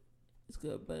is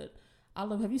good, but I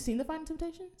love. Have you seen the Fighting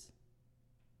Temptations?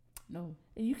 No.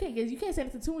 And you can't say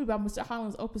anything to me about Mr.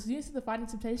 Holland's Opus. You didn't see the Fighting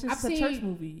Temptations? It's a church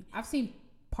movie. I've seen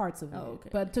parts of it, okay.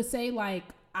 But to say like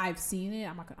I've seen it,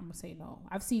 I'm gonna say no.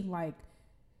 I've seen like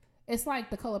it's like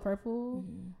The Color Purple.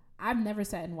 Mm-hmm. I've never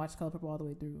sat and watched Color Purple all the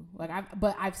way through.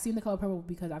 But I've seen The Color Purple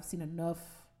because I've seen enough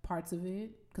parts of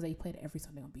it because they played it every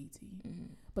Sunday on BET.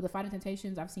 Mm-hmm. But the Fighting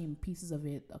Temptations, I've seen pieces of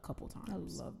it a couple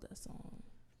times. I love that song.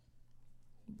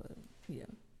 But yeah.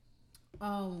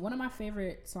 One of my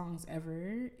favorite songs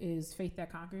ever is "Faith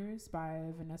That Conquers"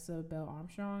 by Vanessa Bell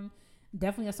Armstrong.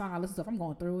 Definitely a song I listen to if I'm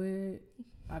going through it.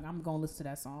 Like I'm gonna listen to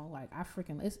that song. Like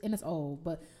it's old,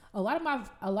 but a lot of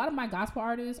my gospel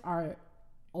artists are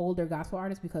older gospel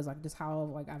artists because like just how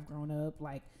like I've grown up.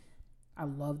 Like I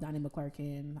love Donnie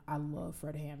McClurkin. I love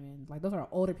Fred Hammond. Like those are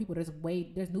older people. There's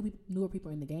newer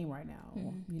people in the game right now.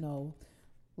 Mm-hmm. You know,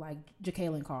 like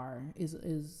Jacqueline Carr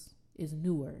is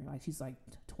newer. Like she's like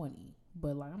 20.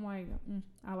 But like I'm like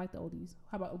I like the oldies.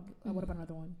 What about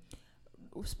another one?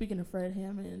 Speaking of Fred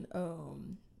Hammond,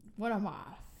 one of my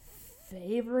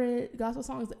favorite gospel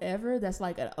songs ever that's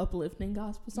like an uplifting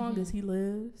gospel song is "He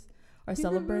Lives" or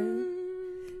 "Celebrate."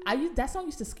 That song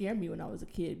used to scare me when I was a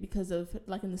kid because of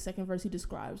like in the second verse he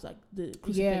describes like the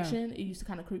crucifixion. It used to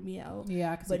kind of creep me out.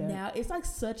 Yeah, I can see that. Now it's like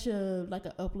such a like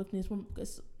an uplifting.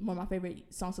 It's one of my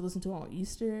favorite songs to listen to on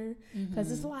Easter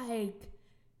because it's like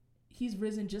he's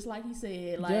risen just like he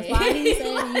said. Like, just like he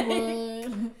said he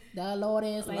would. The Lord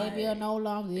and Savior no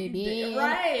longer dead.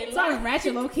 Right. It's like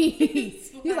ratchet low key.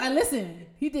 He's like, listen,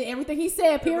 he did everything he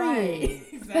said, period. Right.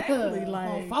 Exactly.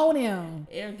 Like, phone him.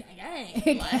 Y'all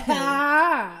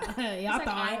thought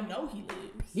I know he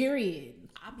lives. Period.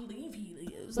 I believe he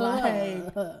lives.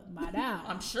 Like, madam.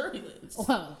 I'm sure he lives.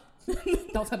 Well,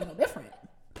 don't tell me no different.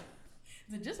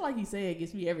 Just like he said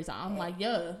gets me every time. I'm like,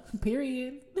 yeah.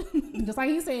 Period. Just like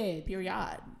he said. Period.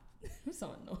 I'm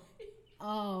so annoyed.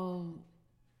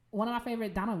 One of my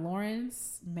favorite, Donna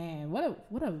Lawrence. Man, what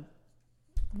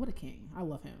a king. I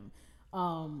love him.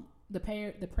 The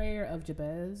prayer of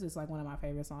Jabez is like one of my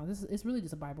favorite songs. It's really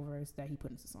just a Bible verse that he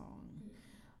put into song.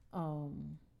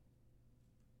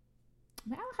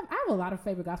 Man, I have a lot of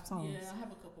favorite gospel songs. Yeah, I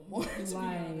have a couple more. To be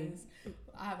honest,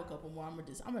 I have a couple more. I'm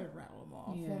gonna rattle them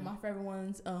off. Yeah. One of my favorite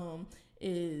ones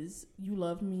is "You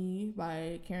Love Me"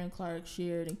 by Karen Clark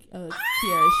Sheard and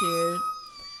Kiara Sheard.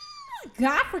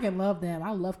 God, I freaking love them.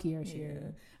 I love Kiara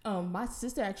Sheard. My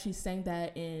sister actually sang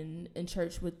that in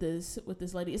church with this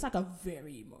lady. It's like a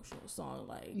very emotional song.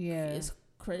 Like it's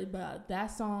crazy. But that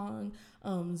song,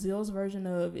 Zill's version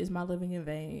of "Is My Living in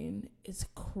Vain" is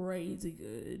crazy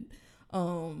good.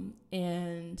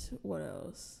 And what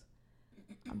else?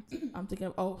 I'm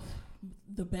thinking of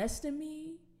 "The Best in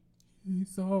Me." He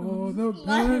saw the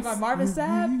best by Marvin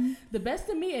Sapp. "The Best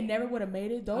in Me" and "Never Would Have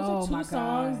Made It." Those are two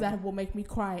songs that will make me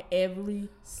cry every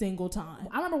single time.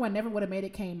 I remember when "Never Would Have Made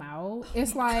It" came out.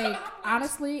 It's like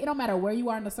honestly, it don't matter where you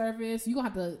are in the service. You gonna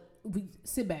have to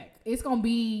sit back. It's gonna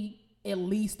be at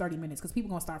least 30 minutes because people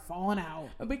gonna start falling out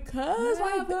because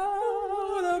I'm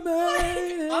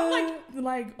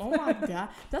like oh my god,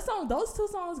 that song, those two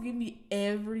songs give me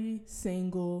every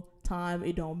single time.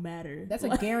 It don't matter. That's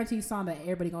a guaranteed song that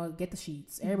everybody gonna get the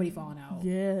sheets. Everybody falling out.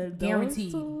 Yeah,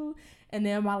 guaranteed. And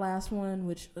then my last one,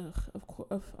 which of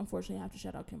course, unfortunately, I have to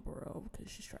shout out Kim Burrell because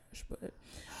she's trash. But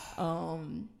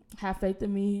 "Have Faith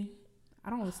in Me." I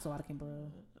don't listen to a lot of Kim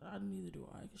Burrell. Neither do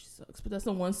I because she sucks. But that's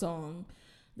the one song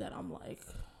that I'm like,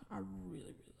 I really,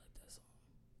 really like that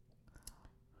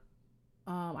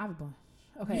song. I have a bunch.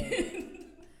 Okay.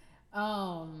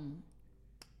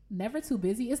 "Never Too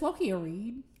Busy." It's low-key a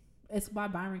read. It's by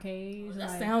Byron Cage.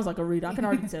 That sounds like a read. I can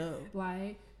already tell.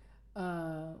 Like,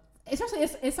 especially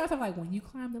it starts off like, "When you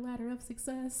climb the ladder of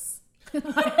success,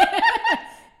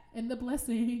 and the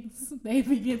blessings they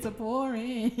begin to pour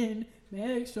in,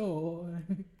 make sure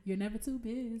you're never too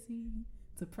busy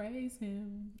to praise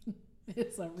Him."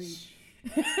 It's a read.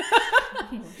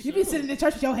 You be sitting in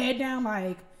church with your head down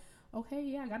like, okay,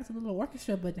 yeah, I got into a little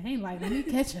orchestra, but they ain't like, let me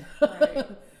catch up. Right.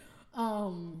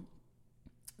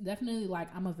 Definitely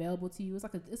like "I'm Available to You." It's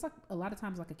like a lot of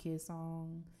times like a kid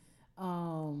song.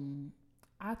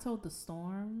 I Told the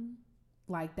Storm,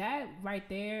 like that right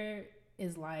there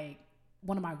is like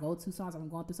one of my go-to songs when I'm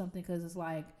going through something, because it's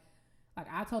like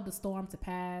I told the storm to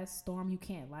pass, storm you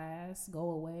can't last,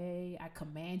 go away, I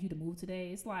command you to move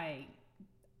today. It's like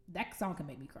that song can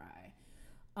make me cry.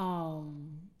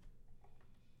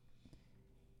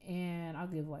 And I'll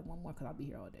give like one more because I'll be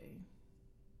here all day.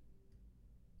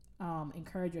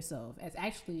 Encourage Yourself. It's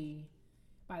actually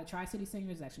by the Tri-City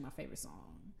Singers. Is actually my favorite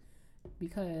song,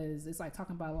 because it's like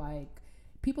talking about like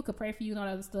people could pray for you and all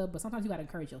that other stuff, but sometimes you gotta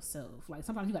encourage yourself. Like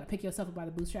sometimes you gotta pick yourself up by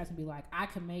the bootstraps and be like, I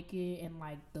can make it. And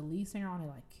like the lead singer on it,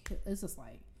 like it's just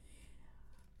like,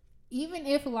 even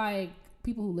if like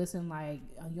people who listen like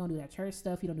you don't do that church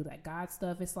stuff, you don't do that God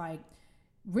stuff, it's like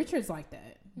Richard's like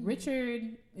that. Mm-hmm.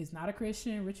 Richard is not a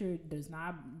Christian. Richard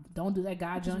don't do that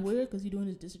God junk. It's weird because he's doing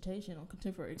his dissertation on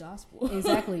contemporary gospel.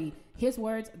 Exactly. His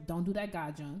words, don't do that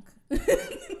God junk.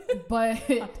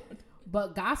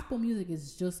 But gospel music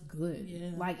is just good.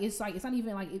 Yeah. Like it's not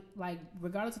even like it, like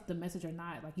regardless of the message or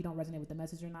not, like you don't resonate with the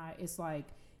message or not, it's like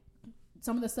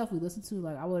some of the stuff we listen to,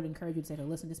 like I would encourage you to take a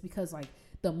listen, just because like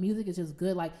the music is just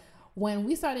good. Like when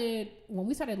we started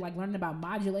like learning about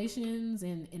modulations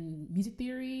and music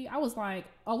theory, I was like,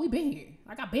 oh, we been here.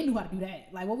 Like I been knew how to do that.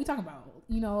 Like what we talking about?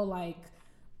 You know, like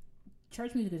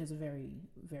church music is just very,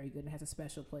 very good and has a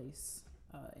special place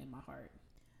in my heart.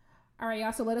 All right,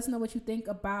 y'all. So let us know what you think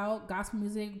about gospel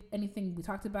music. Anything we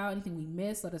talked about, anything we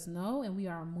missed, let us know. And we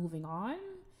are moving on.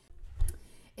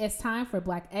 It's time for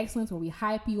Black Excellence, where we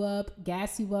hype you up,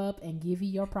 gas you up, and give you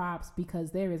your props,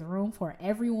 because there is room for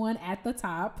everyone at the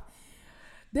top.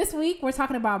 This week, we're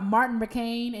talking about Martin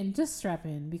McCain, and just strap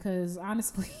in, because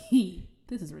honestly,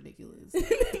 this is ridiculous.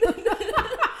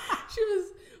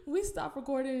 We stopped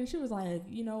recording and she was like,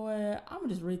 you know what, I'm gonna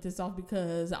just read this off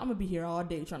because I'm gonna be here all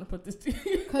day trying to put this together.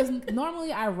 Because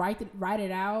normally I write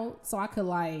it out so I could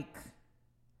like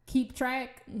keep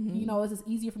track. Mm-hmm. You know, it's just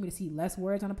easier for me to see less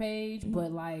words on a page. Mm-hmm.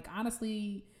 But like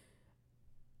honestly,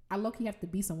 I low-key have to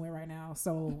be somewhere right now.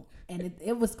 So, and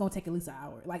it was gonna take at least an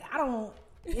hour. Like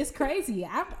it's crazy.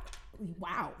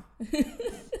 Wow.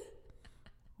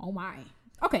 Oh my.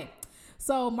 Okay.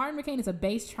 So Martin McCain is a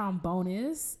bass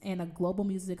trombonist and a Global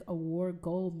Music Award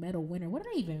gold medal winner. What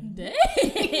did I even?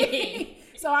 Dang.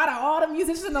 So out of all the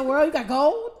musicians in the world, you got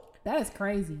gold? That is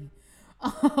crazy.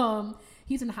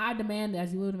 He's in high demand,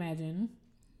 as you would imagine.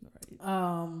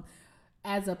 Right.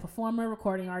 As a performer,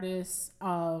 recording artist,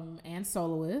 and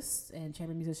soloist, and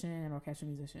chamber musician and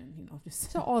orchestral musician. You know,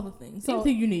 just so all the things. So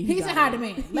anything you need. He's in high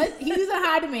demand. He's in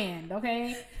high demand.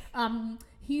 Okay.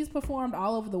 He's performed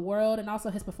all over the world, and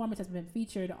also his performance has been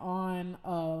featured on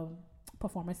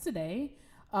Performance Today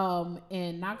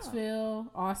in Knoxville,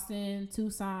 Austin,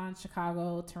 Tucson,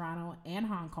 Chicago, Toronto, and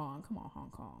Hong Kong. Come on,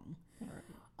 Hong Kong.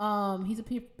 Right. He's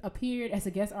appeared as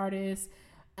a guest artist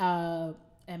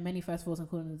at many festivals,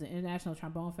 including the International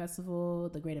Trombone Festival,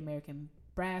 the Great American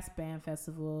Brass Band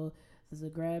Festival, the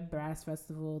Zagreb Brass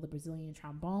Festival, the Brazilian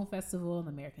Trombone Festival, and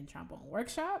the American Trombone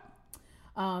Workshop.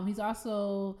 He's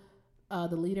also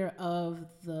the leader of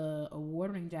the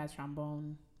award-winning jazz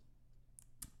trombone.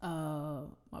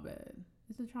 My bad.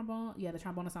 Is it trombone? Yeah, the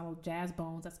trombone ensemble Jazz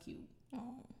Bones. That's cute.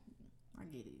 Oh, I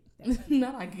get it.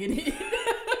 No, I get it.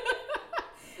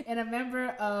 And a member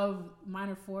of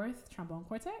Minor Fourth Trombone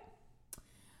Quartet.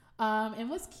 And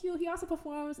what's cute, he also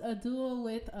performs a duo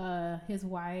with his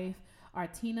wife,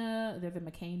 Artina. They're the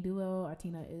McCain duo.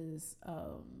 Artina is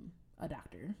a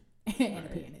doctor and a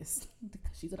pianist.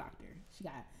 She's a doctor. She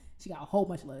got a whole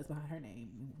bunch of letters behind her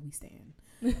name. We stand.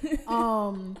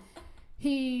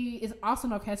 He is also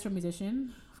an orchestral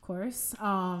musician, of course.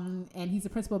 And he's the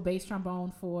principal bass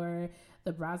trombone for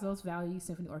the Brazos Valley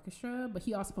Symphony Orchestra. But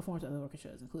he also performs with other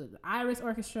orchestras, including the Iris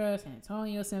Orchestra, San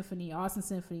Antonio Symphony, Austin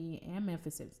Symphony, and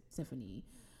Memphis Symphony.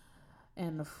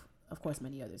 And of course,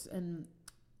 many others. And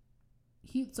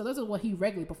so those are what he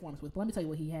regularly performs with. But let me tell you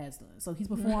what he has done. So he's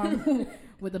performed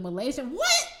with the Malaysian.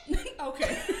 What?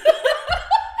 Okay.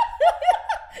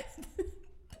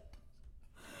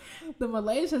 The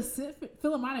Malaysia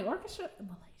Philharmonic Orchestra,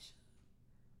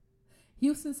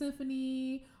 Houston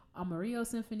Symphony, Amarillo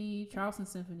Symphony, Charleston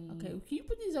Symphony. Okay, can you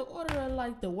put these in order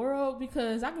like the world,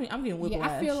 because I'm getting whiplash.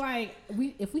 Yeah, I feel like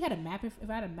if we had a map, if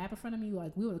I had a map in front of me,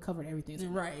 like we would have covered everything. So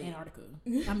right, Antarctica.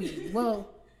 I mean, well,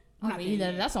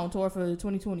 that's on tour for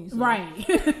 2020. So. Right.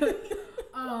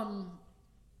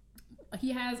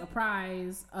 He has a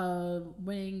prize of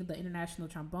winning the International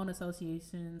Trombone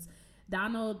Association's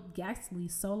Donald Gaxley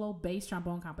solo bass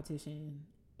trombone competition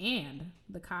and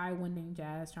the Kai winning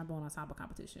jazz trombone ensemble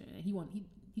competition. And he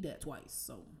did it twice.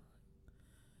 So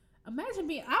Imagine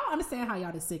being. I don't understand how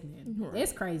y'all this sickening. Right.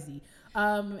 It's crazy.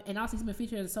 And also he's been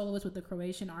featured as a soloist with the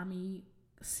Croatian Army.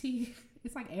 See,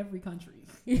 it's like every country.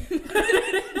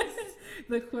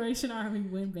 The Croatian Army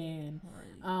Wind Band,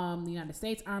 right. The United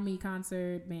States Army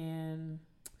Concert Band,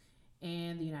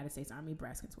 and the United States Army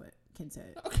Brass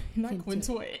Quintet. Okay, not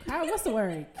quintet. What's the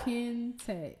word?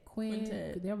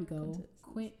 Quintet. There we go.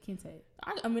 Quintet.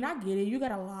 I mean, I get it. You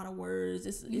got a lot of words.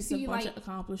 It's a bunch of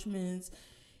accomplishments.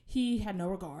 He had no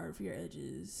regard for your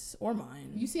edges or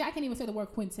mine. You see, I can't even say the word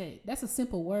quintet. That's a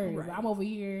simple word. Right. I'm over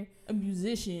here. A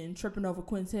musician tripping over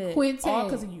quintet. All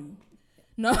because of you.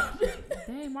 No.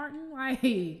 Dang, Martin. Like,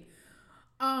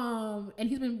 and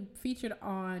he's been featured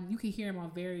on, you can hear him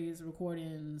on various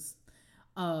recordings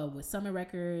with Summit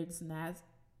Records,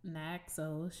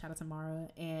 Naxo, shout out to Mara,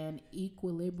 and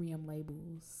Equilibrium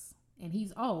labels. And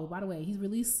by the way, he's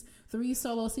released 3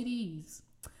 solo CDs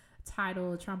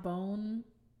titled Trombone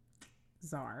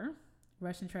Czar,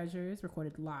 Russian Treasures,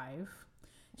 recorded live,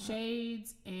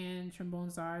 Shades, and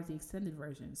Trombone Czar, the extended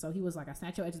version. So he was like, I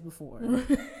snatched your edges before,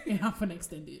 and I'm gonna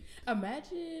extend it.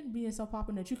 Imagine being so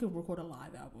popular that you could record a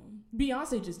live album.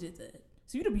 Beyonce just did that.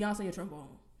 So you the Beyonce of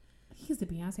trombone. He's the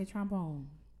Beyonce trombone.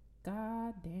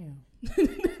 God damn.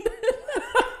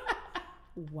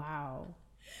 Wow.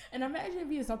 And imagine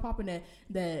being so popular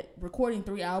that recording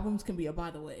 3 albums can be a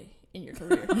by the way in your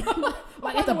career.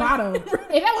 Like at the bottom. If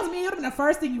that was me, it would have been the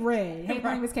first thing you read. Hey,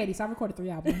 my name is Katie, so I recorded 3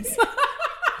 albums.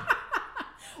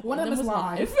 One of them is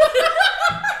live.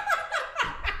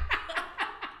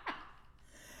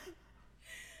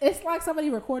 It's like somebody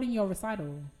recording your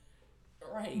recital.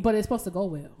 Right. But it's supposed to go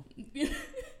well.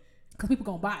 Because people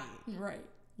gonna buy it. Right.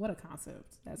 What a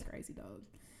concept. That's crazy, dog.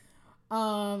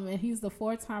 And he's the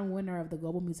 4-time winner of the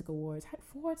Global Music Awards.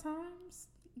 4 times?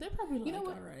 They're probably like, all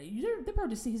right. They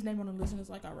probably just see his name on the list and it's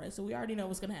like, all right, so we already know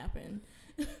what's going to happen.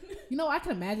 I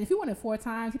can imagine. If he won it 4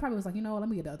 times, he probably was like, let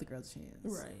me get the other girls a chance.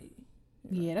 Right.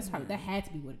 Yeah, that's probably, that had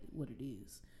to be what it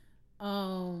is.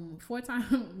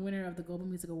 4-time winner of the Global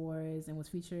Music Awards and was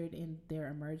featured in their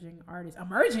Emerging Artists.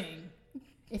 Emerging?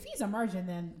 If he's emerging,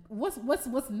 then what's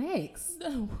next?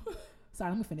 No.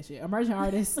 Sorry, let me finish it. Emerging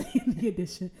Artists in the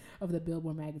edition of the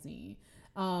Billboard magazine.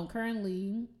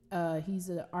 Currently, he's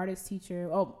an artist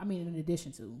teacher. In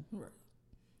addition to. Right.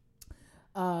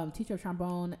 Teacher of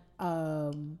trombone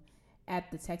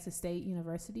at the Texas State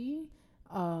University.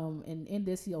 And in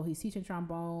this, he's teaching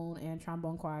trombone and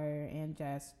trombone choir and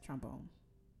jazz trombone.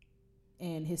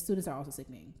 And his students are also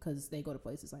sickening because they go to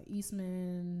places like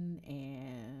Eastman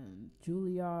and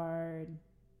Juilliard.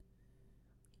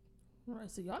 Right,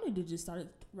 so y'all need to just start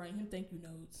writing him thank you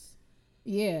notes.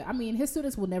 Yeah, I mean, his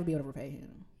students will never be able to repay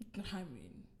him. I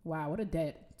mean, wow, what a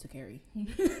debt to carry.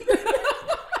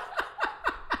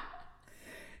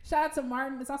 Shout out to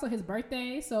Martin. It's also his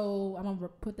birthday, so I'm gonna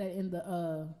put that in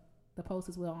the post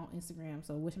as well on Instagram.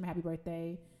 So wish him a happy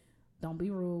birthday. Don't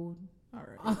be rude. All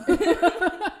right.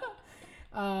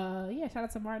 Yeah, shout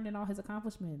out to Martin and all his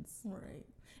accomplishments. All right.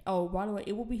 Oh, by the way,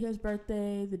 it will be his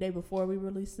birthday the day before we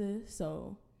release this,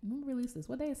 so. When we release this?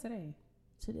 What day is today?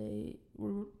 Today's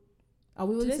we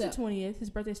released today's the 20th.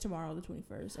 His birthday's tomorrow, the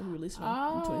 21st. And we release it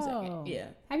on the 22nd. Yeah.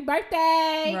 Happy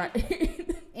birthday!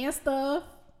 Right. And stuff.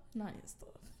 Nice stuff.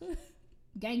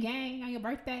 Gang on your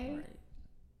birthday. Right.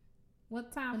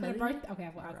 What time for your birthday?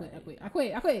 Okay,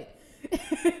 I quit.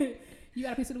 You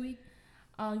got a piece of the week?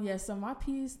 Yeah, so my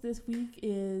piece this week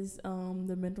is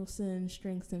the Mendelssohn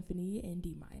String Symphony in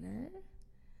D minor.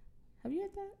 Have you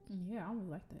heard that? Yeah, I really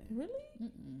like that. Really?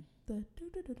 Mm-mm. The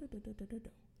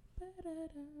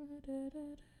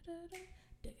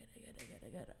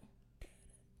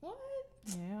what?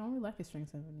 Yeah, I really like his String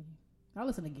Symphony. I'll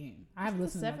listen again. I haven't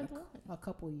listened to a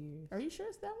couple years. Are you sure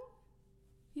it's that one?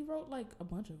 He wrote like a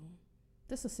bunch of them.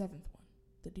 That's the 7th one.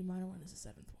 The D minor one is the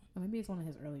 7th one. Or maybe it's one of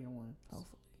his earlier ones.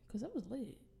 Hopefully. Because that was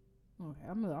lit. Okay,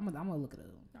 I'm gonna look it up.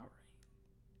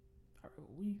 All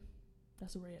right.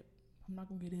 That's a wrap. I'm not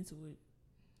gonna get into it.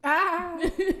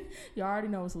 Y'all already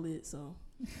know it's lit, so.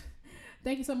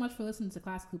 Thank you so much for listening to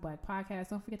Classically Black Podcast.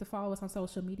 Don't forget to follow us on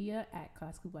social media at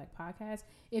Classically Black Podcast.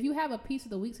 If you have a piece of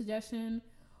the week suggestion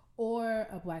or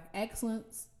a Black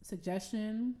excellence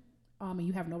suggestion, and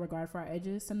you have no regard for our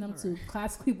edges, send them to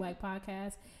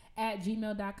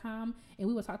classicallyblackpodcast@gmail.com, and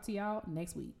we will talk to y'all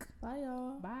next week. Bye,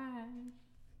 y'all. Bye.